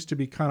Janet seems to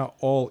be kind of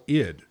all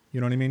id. You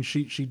know what I mean?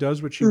 She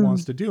does what she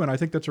wants to do, and I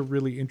think that's a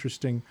really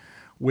interesting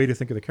way to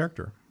think of the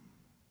character.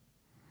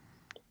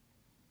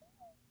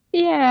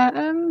 Yeah,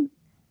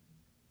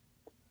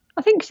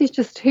 I think she's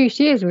just who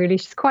she is, really.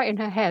 She's quite in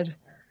her head.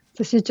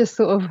 So she's just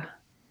sort of,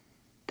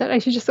 don't know,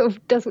 she just sort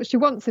of does what she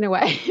wants in a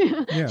way.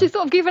 Yeah. She's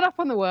sort of given up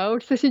on the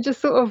world. So she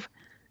just sort of,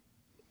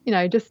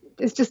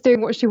 is just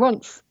doing what she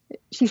wants.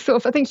 She's sort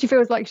of, I think she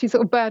feels like she's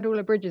sort of burned all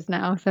her bridges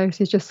now. So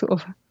she's just sort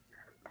of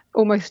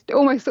almost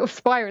sort of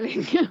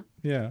spiraling.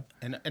 Yeah.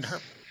 And her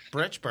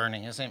bridge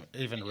burning isn't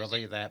even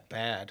really that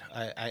bad.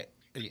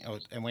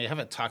 And we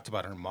haven't talked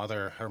about her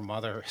mother. Her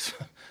mother is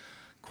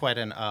quite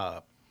an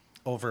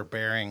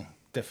overbearing,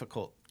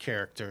 difficult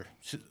character.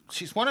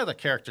 She's one of the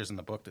characters in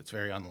the book that's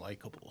very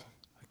unlikable.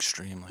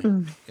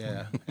 Extremely.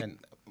 Yeah, and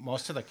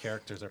most of the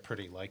characters are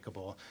pretty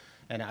likable.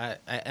 And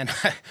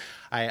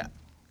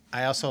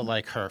I also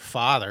like her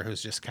father,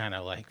 who's just kind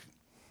of like,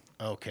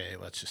 okay,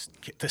 let's just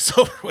get this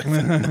over with.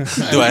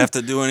 Do I have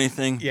to do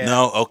anything? Yeah.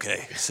 No?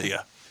 Okay. See ya.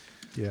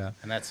 Yeah.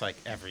 And that's like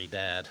every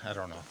dad. I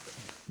don't know.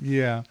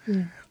 Yeah.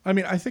 I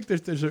mean, I think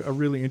there's a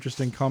really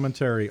interesting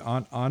commentary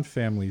on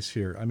families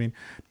here. I mean,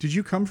 did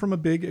you come from a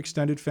big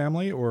extended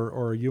family, or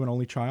are you an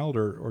only child,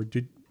 or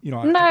did you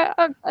know? No,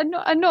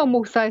 a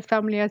normal sized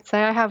family, I'd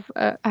say. I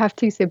have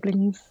two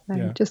siblings, so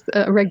Yeah. just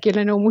a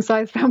regular normal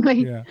sized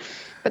family. Yeah.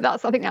 But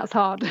I think that's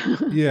hard.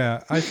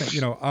 Yeah, I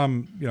think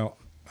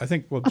I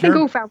think I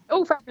think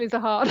all families are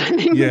hard. I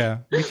think. Yeah,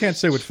 we can't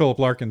say what Philip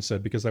Larkin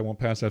said because I won't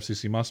pass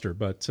FCC muster.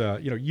 But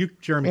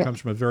Jeremy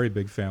comes from a very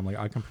big family.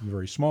 I come from a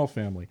very small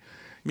family.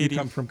 Medium. You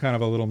come from kind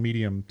of a little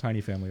medium, tiny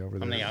family over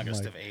there. I'm the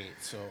youngest of 8,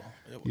 so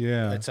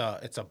Yeah. it's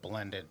a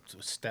blended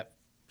step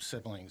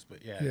siblings. But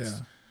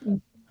it's,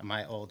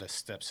 my oldest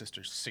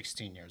stepsister's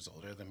 16 years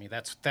older than me.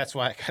 That's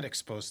why I got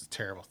exposed to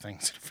terrible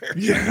things at a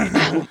very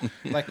young age.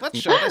 Like, let's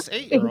show this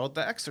 8-year-old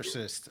The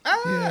Exorcist.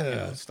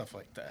 Stuff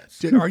like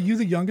that. Are you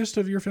the youngest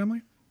of your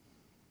family?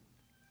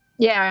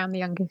 Yeah, I am the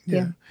youngest.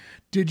 Yeah.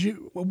 Did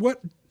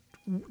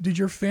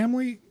your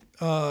family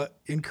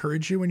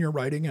encourage you in your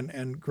writing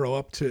and grow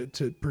up to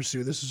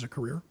pursue this as a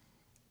career?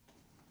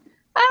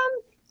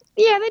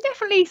 Yeah, they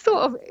definitely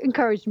sort of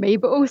encouraged me,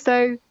 but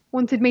also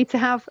wanted me to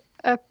have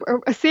a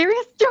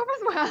serious job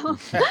as well.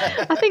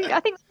 I think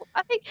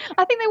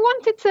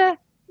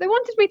they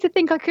wanted me to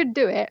think I could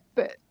do it,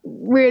 but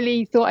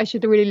really thought I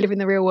should really live in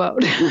the real world.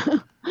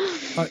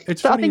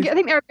 It's so funny. I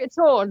think they're a bit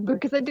torn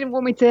because they didn't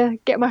want me to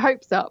get my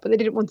hopes up, but they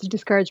didn't want to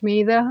discourage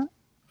me either.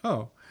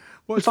 Oh,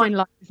 well, it's fine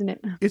life, isn't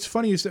it? It's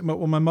funny you said.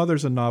 Well, my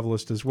mother's a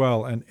novelist as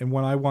well, and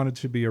when I wanted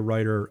to be a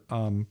writer,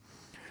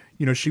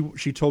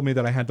 she told me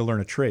that I had to learn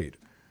a trade.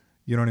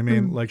 You know what I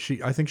mean? Like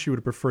I think she would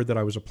have preferred that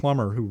I was a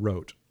plumber who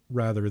wrote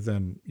rather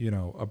than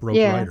a broke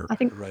writer. I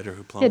think A writer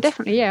who plums. yeah,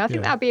 definitely. Yeah, I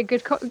think that'd be a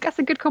good. That's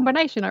a good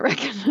combination, I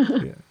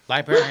reckon.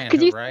 Librarian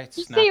who writes.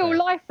 You see all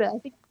life there. I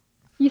think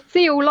you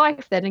see all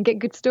life then and get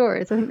good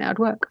stories. I think that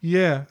would work.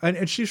 Yeah,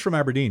 and she's from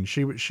Aberdeen.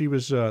 She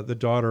was the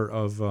daughter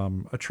of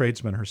a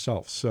tradesman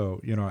herself.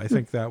 So I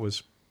think that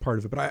was part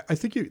of it. But I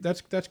think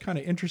that's kind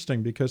of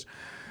interesting because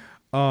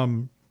I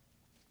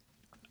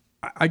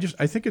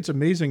think it's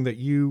amazing that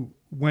you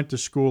went to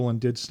school and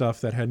did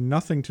stuff that had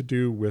nothing to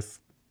do with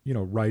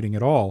writing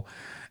at all,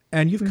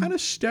 and you've kind of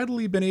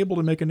steadily been able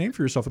to make a name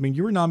for yourself. I mean,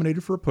 you were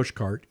nominated for a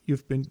Pushcart.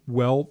 You've been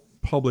well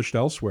published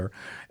elsewhere,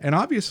 and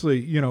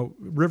obviously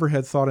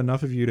Riverhead thought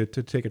enough of you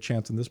to take a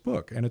chance in this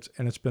book, and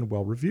it's been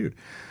well reviewed.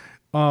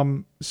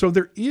 So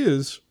there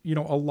is a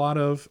lot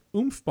of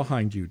oomph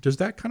behind you. Does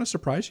that kind of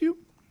surprise you?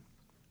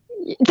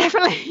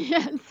 Definitely,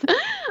 yes.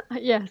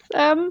 Yes.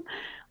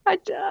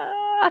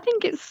 I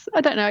think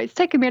I don't know, it's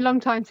taken me a long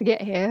time to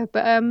get here,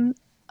 but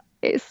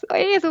it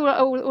is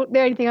all the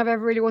only thing I've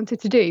ever really wanted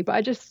to do. But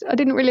I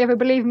didn't really ever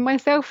believe in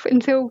myself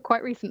until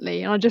quite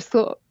recently, and I just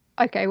thought,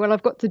 okay, well,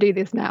 I've got to do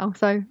this now,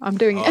 so I'm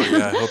doing it. Oh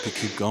yeah, I hope you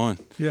keep going.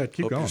 Yeah,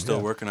 keep going. You're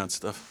still working on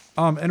stuff.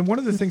 And one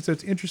of the things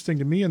that's interesting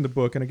to me in the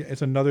book, and again,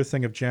 it's another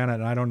thing of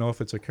Janet, and I don't know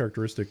if it's a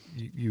characteristic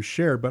you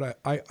share, but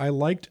I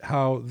liked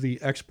how the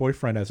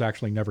ex-boyfriend is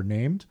actually never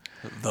named.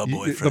 The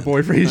boyfriend. The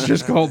boyfriend. He's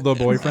just called the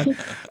boyfriend.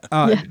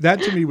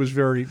 That to me was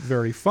very,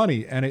 very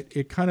funny, and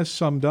it kind of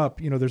summed up.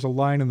 There's a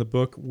line in the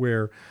book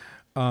where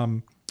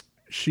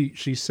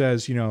she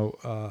says,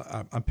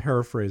 I'm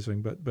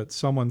paraphrasing, but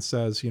someone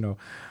says,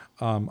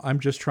 I'm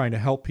just trying to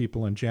help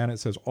people, and Janet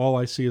says, all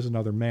I see is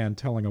another man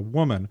telling a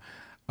woman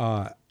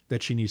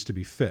that she needs to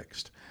be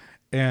fixed.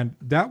 And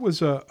that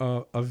was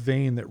a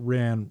vein that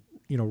ran,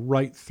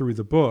 right through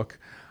the book,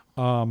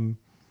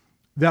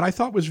 that I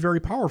thought was very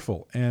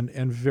powerful and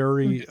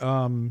very,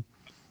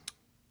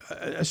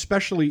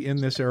 especially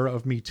in this era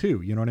of Me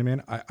Too. You know what I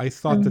mean? I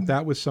thought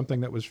that was something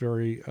that was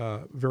very,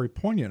 very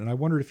poignant. And I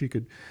wondered if you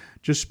could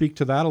just speak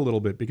to that a little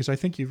bit, because I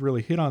think you've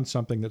really hit on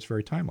something that's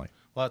very timely.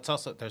 Well, it's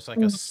also, there's like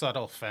a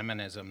subtle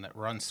feminism that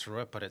runs through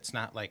it, but it's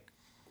not like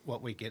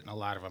what we get in a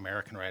lot of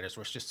American writers,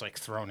 where it's just like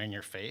thrown in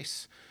your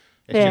face.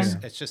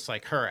 It's just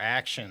like her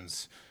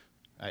actions.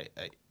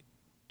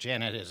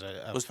 Janet is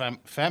a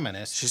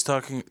feminist. She's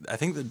talking. I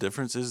think the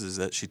difference is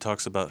that she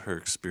talks about her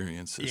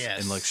experiences,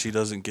 and like she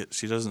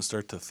doesn't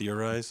start to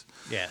theorize,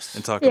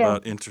 and talk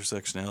about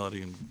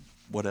intersectionality and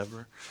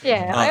whatever.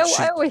 Yeah, I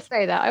always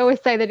say that. I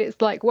always say that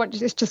it's like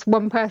it's just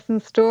one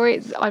person's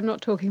story. I'm not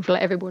talking for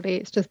everybody.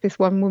 It's just this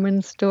one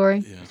woman's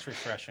story. Yeah. It's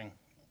refreshing.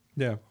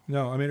 Yeah,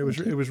 no, I mean, it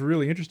was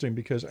really interesting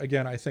because,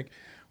 again, I think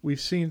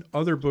we've seen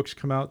other books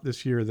come out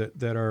this year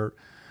that are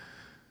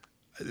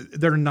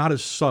not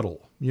as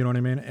subtle, you know what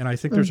I mean? And I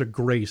think there's a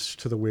grace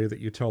to the way that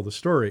you tell the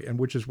story, and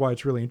which is why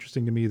it's really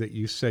interesting to me that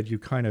you said you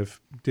kind of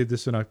did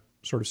this in a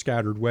sort of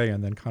scattered way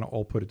and then kind of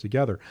all put it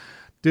together.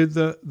 Did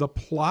the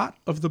plot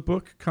of the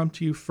book come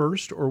to you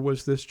first, or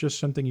was this just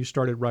something you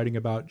started writing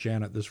about,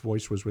 Janet, this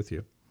voice was with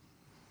you?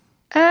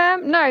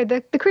 No,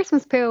 the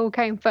Christmas Peel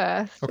came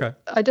first. Okay.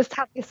 I just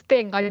had this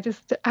thing. I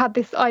just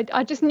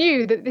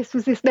knew that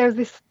there was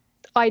this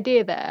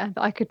idea there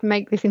that I could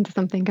make this into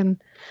something,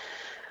 and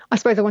I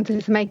suppose I wanted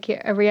to make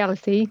it a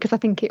reality because I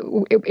think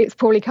it's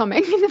probably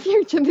coming in the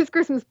future, this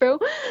Christmas bill.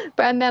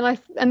 But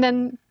and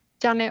then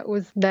Janet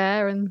was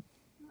there, and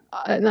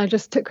I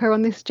just took her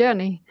on this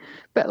journey.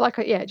 But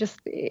just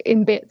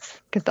in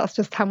bits, because that's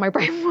just how my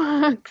brain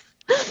works.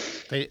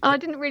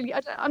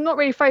 I'm not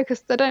really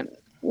focused.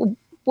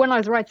 When I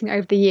was writing it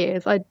over the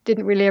years, I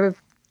didn't really ever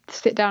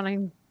sit down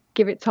and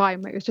give it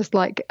time. It was just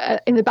like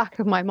in the back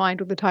of my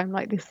mind all the time,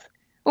 like this,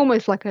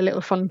 almost like a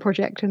little fun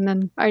project. And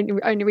then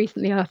only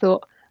recently I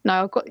thought,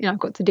 no, I've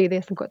got to do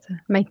this. I've got to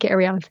make it a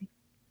reality.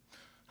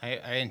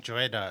 I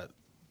enjoyed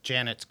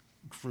Janet's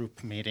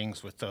group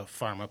meetings with the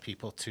pharma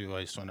people too.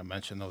 I just want to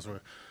mention those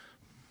were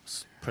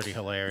pretty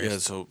hilarious. Yeah,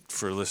 so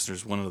for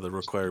listeners, one of the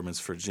requirements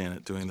for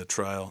Janet doing the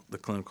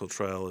clinical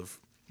trial of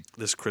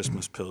this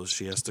Christmas pill, is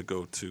she has to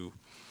go to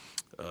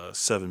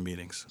 7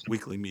 meetings,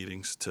 weekly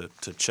meetings, to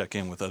check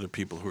in with other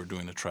people who are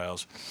doing the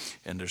trials.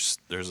 And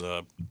there's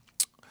a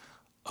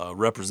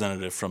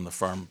representative from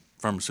the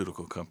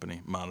pharmaceutical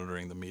company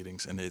monitoring the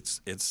meetings, and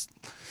it's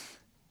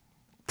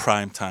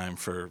prime time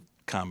for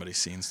comedy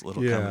scenes,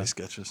 little comedy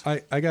sketches.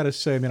 I got to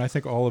say, I mean, I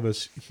think all of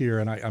us here,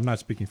 and I'm not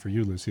speaking for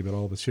you, Lucy, but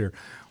all of us here,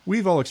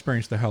 we've all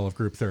experienced the hell of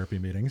group therapy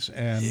meetings,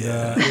 and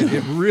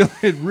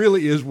it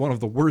really is one of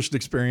the worst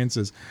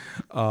experiences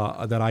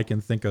that I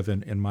can think of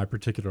in my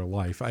particular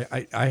life.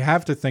 I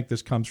have to think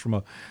this comes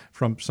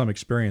from some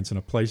experience and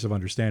a place of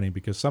understanding,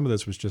 because some of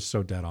this was just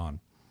so dead on.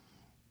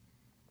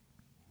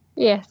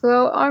 Yes,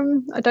 well,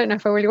 I don't know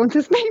if I really want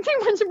to speak too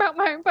much about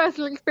my own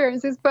personal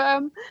experiences, but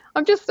I'm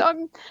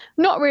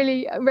not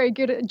really very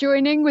good at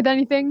joining with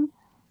anything.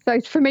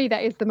 So for me,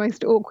 that is the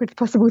most awkward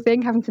possible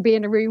thing, having to be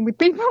in a room with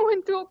people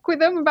and talk with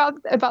them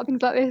about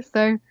things like this.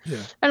 So,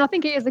 and I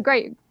think it is a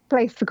great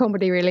place for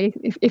comedy, really,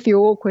 if you're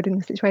awkward in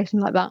a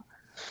situation like that.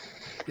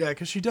 Yeah,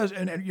 because she does,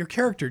 and your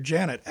character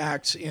Janet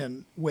acts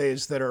in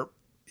ways that are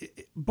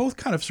both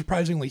kind of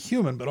surprisingly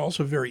human, but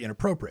also very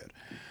inappropriate.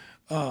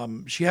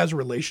 She has a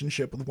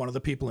relationship with one of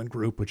the people in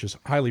group, which is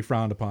highly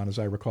frowned upon, as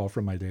I recall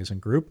from my days in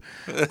group.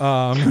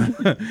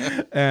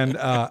 And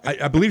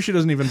I believe she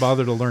doesn't even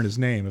bother to learn his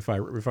name, if I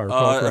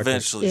recall correctly.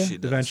 Eventually she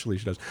does. Eventually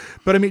she does.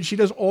 But I mean, she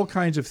does all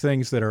kinds of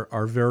things that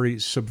are very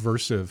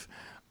subversive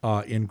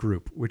in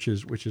group, which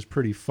is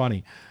pretty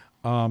funny.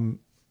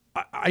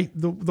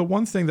 The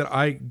one thing that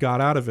I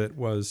got out of it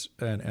was,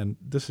 and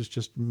this is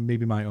just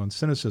maybe my own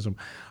cynicism,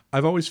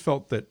 I've always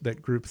felt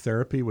that group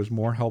therapy was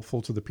more helpful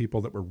to the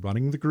people that were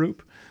running the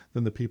group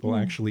than the people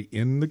actually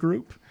in the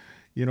group.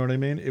 You know what I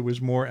mean? It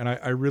was more, and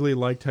I really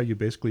liked how you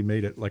basically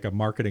made it like a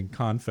marketing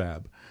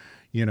confab,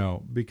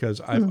 because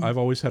I've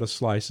always had a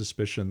sly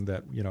suspicion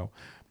that,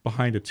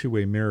 behind a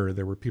two-way mirror,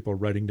 there were people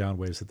writing down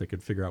ways that they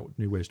could figure out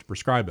new ways to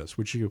prescribe us,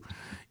 which you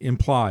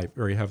imply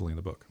very heavily in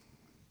the book.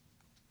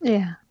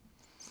 Yeah.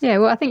 Yeah,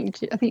 well, I think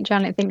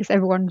Janet thinks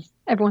everyone's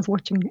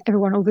watching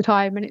everyone all the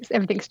time, and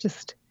everything's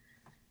just,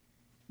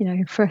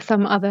 for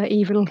some other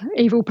evil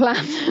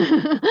plan.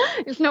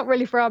 It's not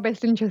really for our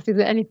best interest, is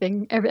it?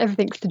 Anything?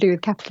 Everything's to do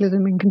with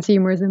capitalism and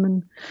consumerism,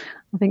 and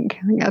I think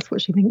that's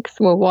what she thinks.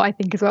 Well, what I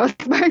think as well, I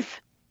suppose.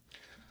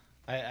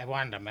 I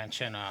wanted to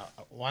mention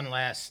one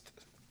last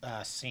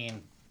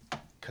scene,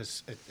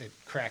 because it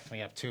cracked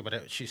me up too.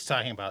 But she's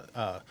talking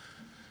about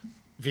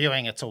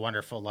viewing It's a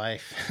Wonderful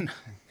Life, and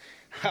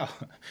how.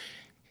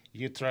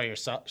 You'd throw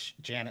yourself,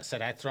 Janet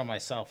said, I'd throw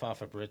myself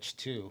off a bridge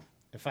too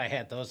if I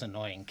had those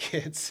annoying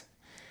kids.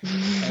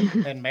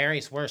 And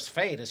Mary's worst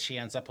fate is she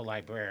ends up a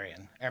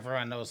librarian.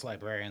 Everyone knows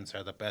librarians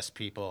are the best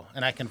people,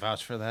 and I can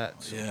vouch for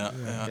that. So,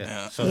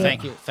 yeah. So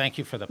thank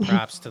you for the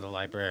props to the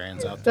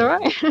librarians out there.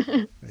 It's all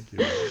right. Thank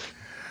you.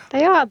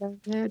 They are, though.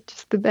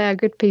 They're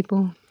good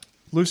people.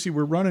 Lucy,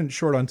 we're running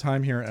short on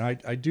time here, and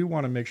I do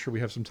want to make sure we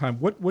have some time.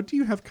 What do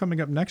you have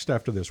coming up next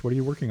after this? What are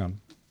you working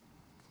on?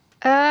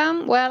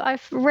 Well,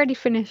 I've already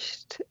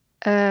finished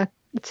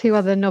 2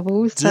 other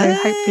novels, so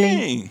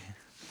hopefully.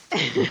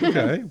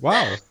 Okay,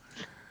 wow.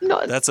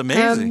 That's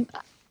amazing.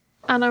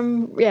 And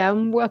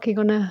I'm working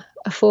on a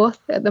 4th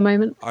at the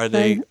moment. Are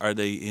they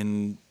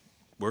in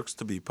works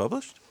to be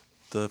published?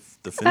 The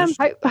finished?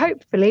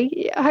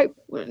 Hopefully. I hope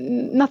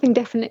nothing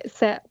definite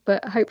set,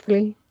 but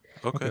hopefully.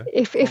 Okay.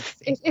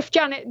 If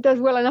Janet does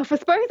well enough, I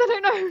suppose. I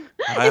don't know.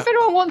 If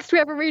anyone wants to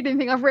ever read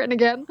anything I've written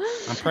again.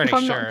 I'm pretty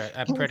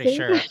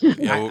sure.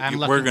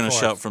 Yeah, we're going to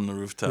shout from the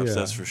rooftops,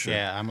 that's for sure.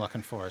 Yeah, I'm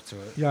looking forward to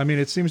it. Yeah, I mean,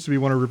 it seems to be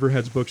one of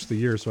Riverhead's books of the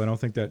year, so I don't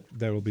think that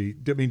will be...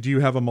 I mean, do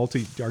you have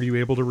are you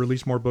able to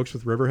release more books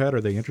with Riverhead?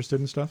 Are they interested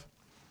in stuff?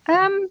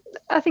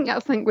 I think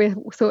that's something we're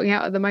sorting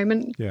out at the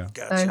moment. Yeah.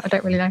 Gotcha. So I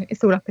don't really know.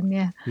 It's all up in the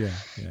air.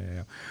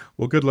 Yeah.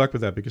 Well, good luck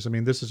with that, because, I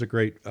mean, this is a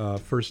great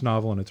first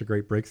novel, and it's a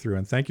great breakthrough.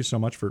 And thank you so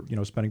much for,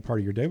 spending part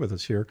of your day with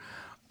us here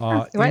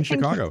in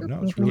Chicago.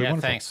 No, it's really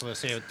wonderful. Thanks,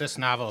 Lucy. This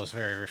novel is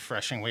very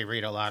refreshing. We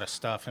read a lot of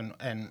stuff,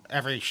 and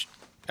every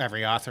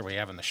author we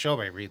have in the show,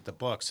 we read the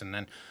books, and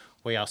then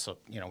we also,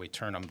 we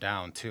turn them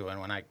down, too. And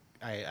when I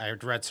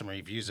read some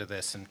reviews of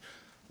this, and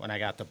when I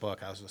got the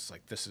book, I was just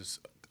like, this is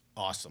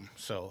awesome.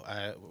 So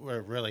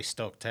we're really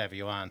stoked to have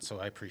you on. So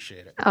I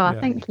appreciate it. Oh,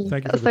 thank you.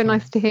 Thank you. That's so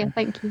nice to hear.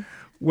 Thank you.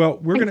 Well,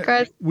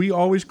 Guys. we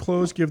always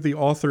give the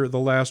author the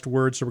last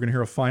word, so we're going to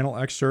hear a final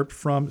excerpt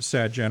from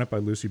Sad Janet by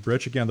Lucy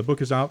Britch. Again, the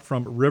book is out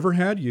from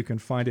Riverhead. You can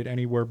find it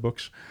anywhere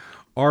books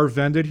are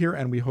vended here,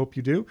 and we hope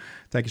you do.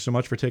 Thank you so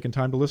much for taking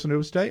time to listen to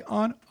us today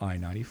on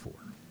I-94.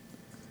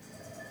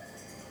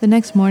 The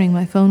next morning,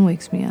 my phone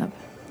wakes me up.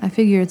 I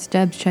figure it's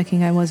Debs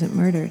checking I wasn't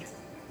murdered.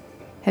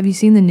 "Have you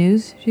seen the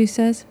news?" she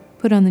says.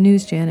 "Put on the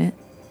news, Janet."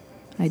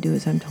 I do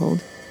as I'm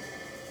told.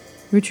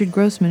 Richard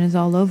Grossman is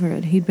all over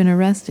it. He'd been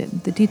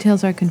arrested. The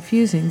details are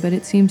confusing, but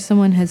it seems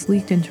someone has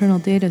leaked internal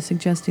data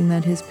suggesting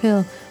that his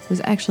pill was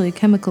actually a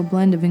chemical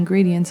blend of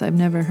ingredients I've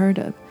never heard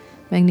of.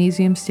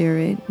 Magnesium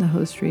stearate, the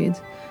host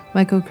reads,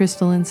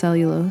 mycocrystalline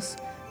cellulose,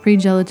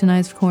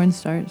 pre-gelatinized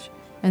cornstarch,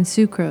 and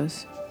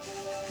sucrose.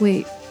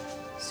 Wait,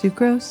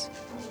 sucrose?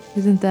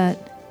 Isn't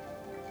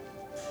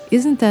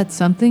that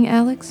something,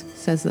 Alex?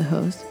 Says the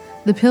host.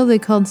 The pill they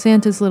called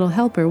Santa's Little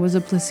Helper was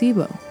a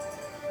placebo.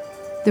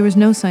 There was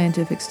no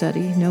scientific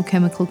study, no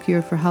chemical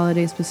cure for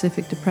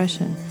holiday-specific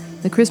depression.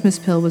 The Christmas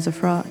pill was a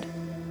fraud.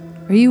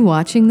 "Are you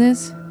watching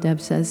this?" Deb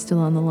says, still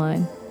on the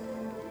line.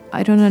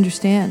 "I don't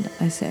understand,"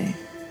 I say.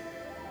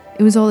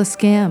 "It was all a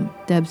scam,"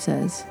 Deb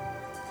says.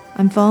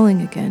 I'm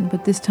falling again,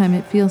 but this time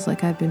it feels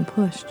like I've been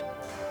pushed.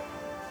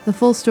 The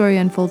full story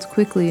unfolds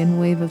quickly in a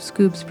wave of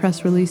scoops,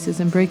 press releases,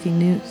 and breaking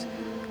news.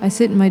 I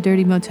sit in my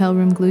dirty motel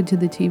room glued to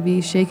the TV,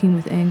 shaking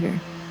with anger.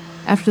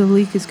 After the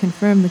leak is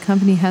confirmed, the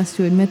company has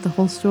to admit the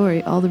whole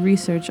story, all the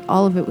research,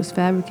 all of it was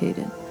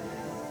fabricated.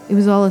 It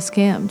was all a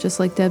scam, just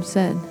like Deb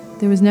said.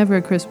 There was never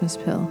a Christmas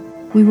pill.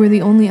 We were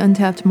the only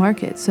untapped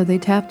market, so they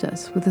tapped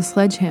us with a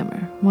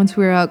sledgehammer. Once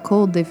we were out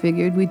cold, they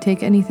figured we'd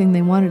take anything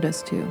they wanted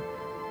us to.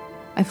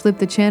 I flip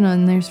the channel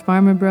and there's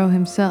Farmer Bro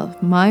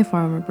himself, my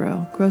Farmer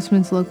Bro,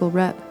 Grossman's local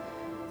rep.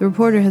 The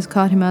reporter has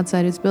caught him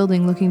outside his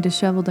building looking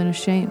disheveled and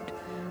ashamed.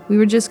 "We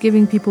were just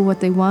giving people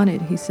what they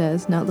wanted," he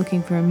says, not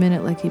looking for a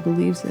minute like he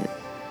believes it.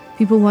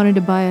 "People wanted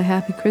to buy a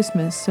happy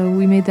Christmas, so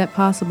we made that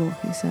possible,"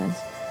 he says.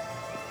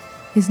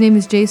 His name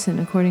is Jason,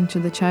 according to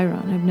the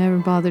Chiron. I've never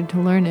bothered to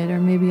learn it, or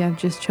maybe I've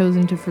just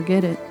chosen to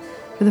forget it.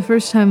 For the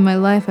first time in my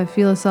life, I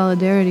feel a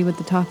solidarity with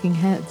the talking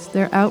heads.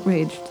 They're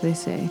outraged, they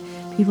say.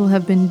 People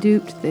have been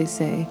duped, they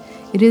say.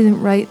 It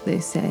isn't right, they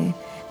say.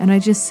 And I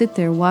just sit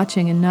there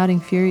watching and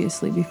nodding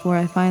furiously before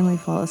I finally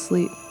fall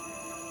asleep.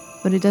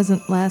 But it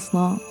doesn't last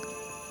long.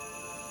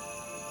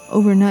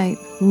 Overnight,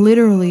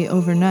 literally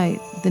overnight,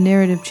 the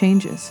narrative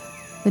changes.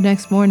 The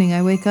next morning,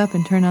 I wake up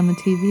and turn on the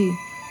TV.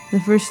 The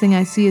first thing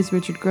I see is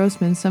Richard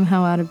Grossman,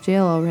 somehow out of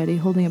jail already,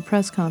 holding a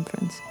press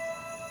conference.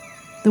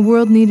 "The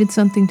world needed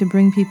something to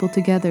bring people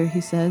together," he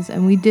says,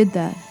 "and we did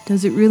that.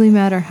 Does it really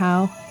matter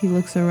how?" He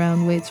looks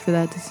around, waits for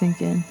that to sink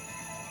in.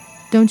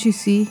 "Don't you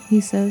see?"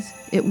 he says.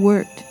 "It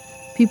worked.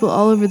 People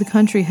all over the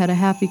country had a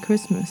happy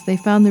Christmas. They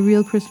found the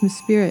real Christmas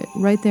spirit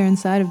right there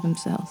inside of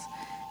themselves.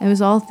 And it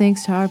was all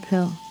thanks to our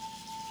pill."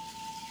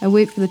 I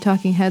wait for the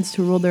talking heads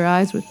to roll their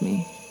eyes with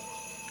me.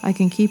 I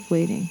can keep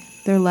waiting.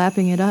 They're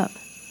lapping it up.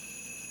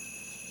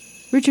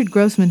 "Richard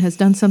Grossman has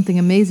done something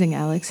amazing,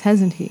 Alex,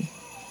 hasn't he?"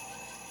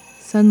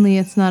 Suddenly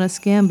it's not a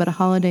scam but a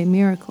holiday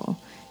miracle.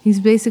 He's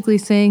basically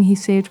saying he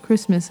saved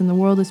Christmas and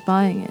the world is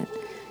buying it.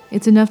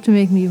 It's enough to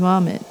make me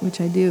vomit,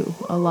 which I do,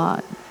 a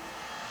lot.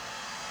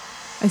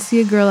 I see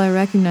a girl I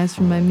recognize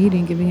from my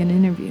meeting giving an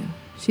interview.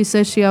 She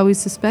says she always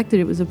suspected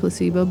it was a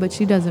placebo, but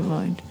she doesn't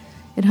mind.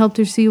 It helped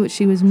her see what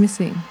she was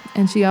missing,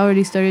 and she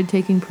already started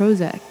taking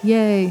Prozac.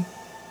 Yay!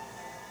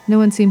 No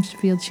one seems to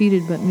feel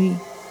cheated but me,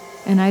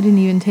 and I didn't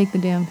even take the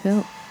damn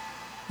pill.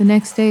 The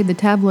next day, the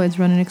tabloids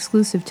run an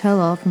exclusive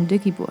tell-all from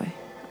Dickie Boy.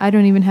 I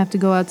don't even have to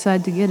go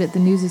outside to get it. The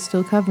news is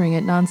still covering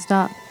it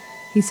nonstop.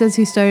 He says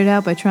he started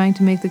out by trying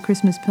to make the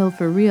Christmas pill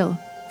for real,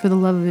 for the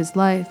love of his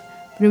life,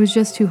 but it was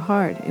just too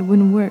hard. It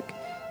wouldn't work,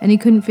 and he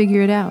couldn't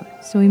figure it out,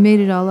 so he made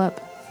it all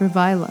up for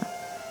Vila.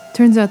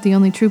 Turns out the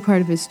only true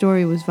part of his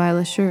story was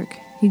Vila Shirk.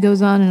 He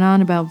goes on and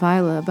on about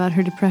Vila, about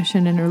her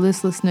depression and her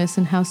listlessness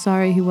and how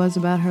sorry he was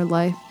about her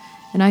life,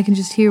 and I can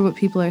just hear what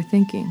people are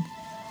thinking.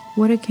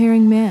 What a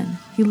caring man.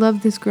 He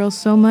loved this girl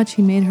so much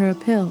he made her a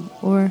pill.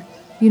 Or,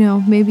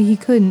 maybe he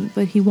couldn't,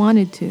 but he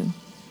wanted to.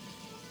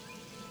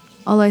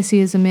 All I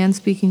see is a man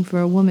speaking for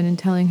a woman and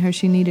telling her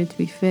she needed to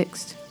be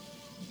fixed.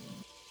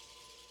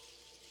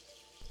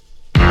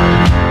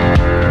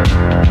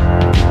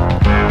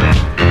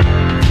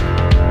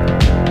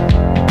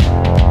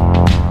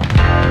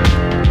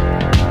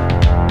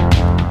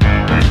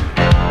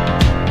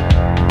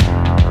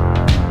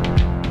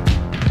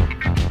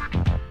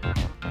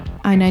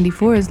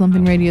 I-94 is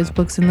Lumpen Radio's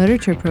Books and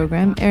Literature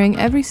program, airing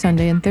every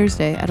Sunday and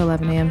Thursday at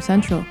 11 a.m.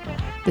 Central.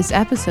 This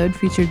episode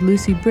featured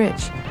Lucy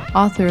Britch,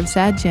 author of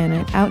Sad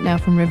Janet, out now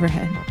from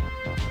Riverhead.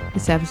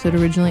 This episode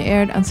originally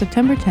aired on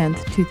September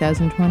 10th,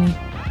 2020.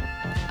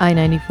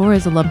 I-94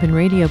 is a Lumpen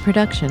Radio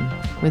production,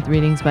 with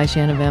readings by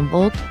Shanna Van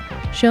Volt,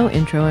 show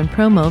intro and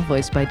promo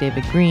voiced by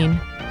David Green,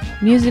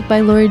 music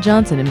by Laurie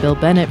Johnson and Bill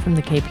Bennett from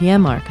the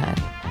KPM archive.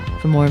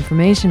 For more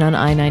information on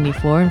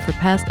I-94 and for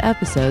past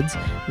episodes,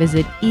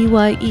 visit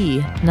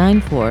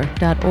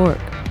EYE94.org.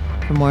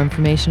 For more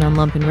information on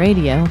Lumpen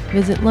Radio,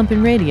 visit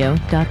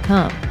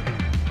lumpenradio.com.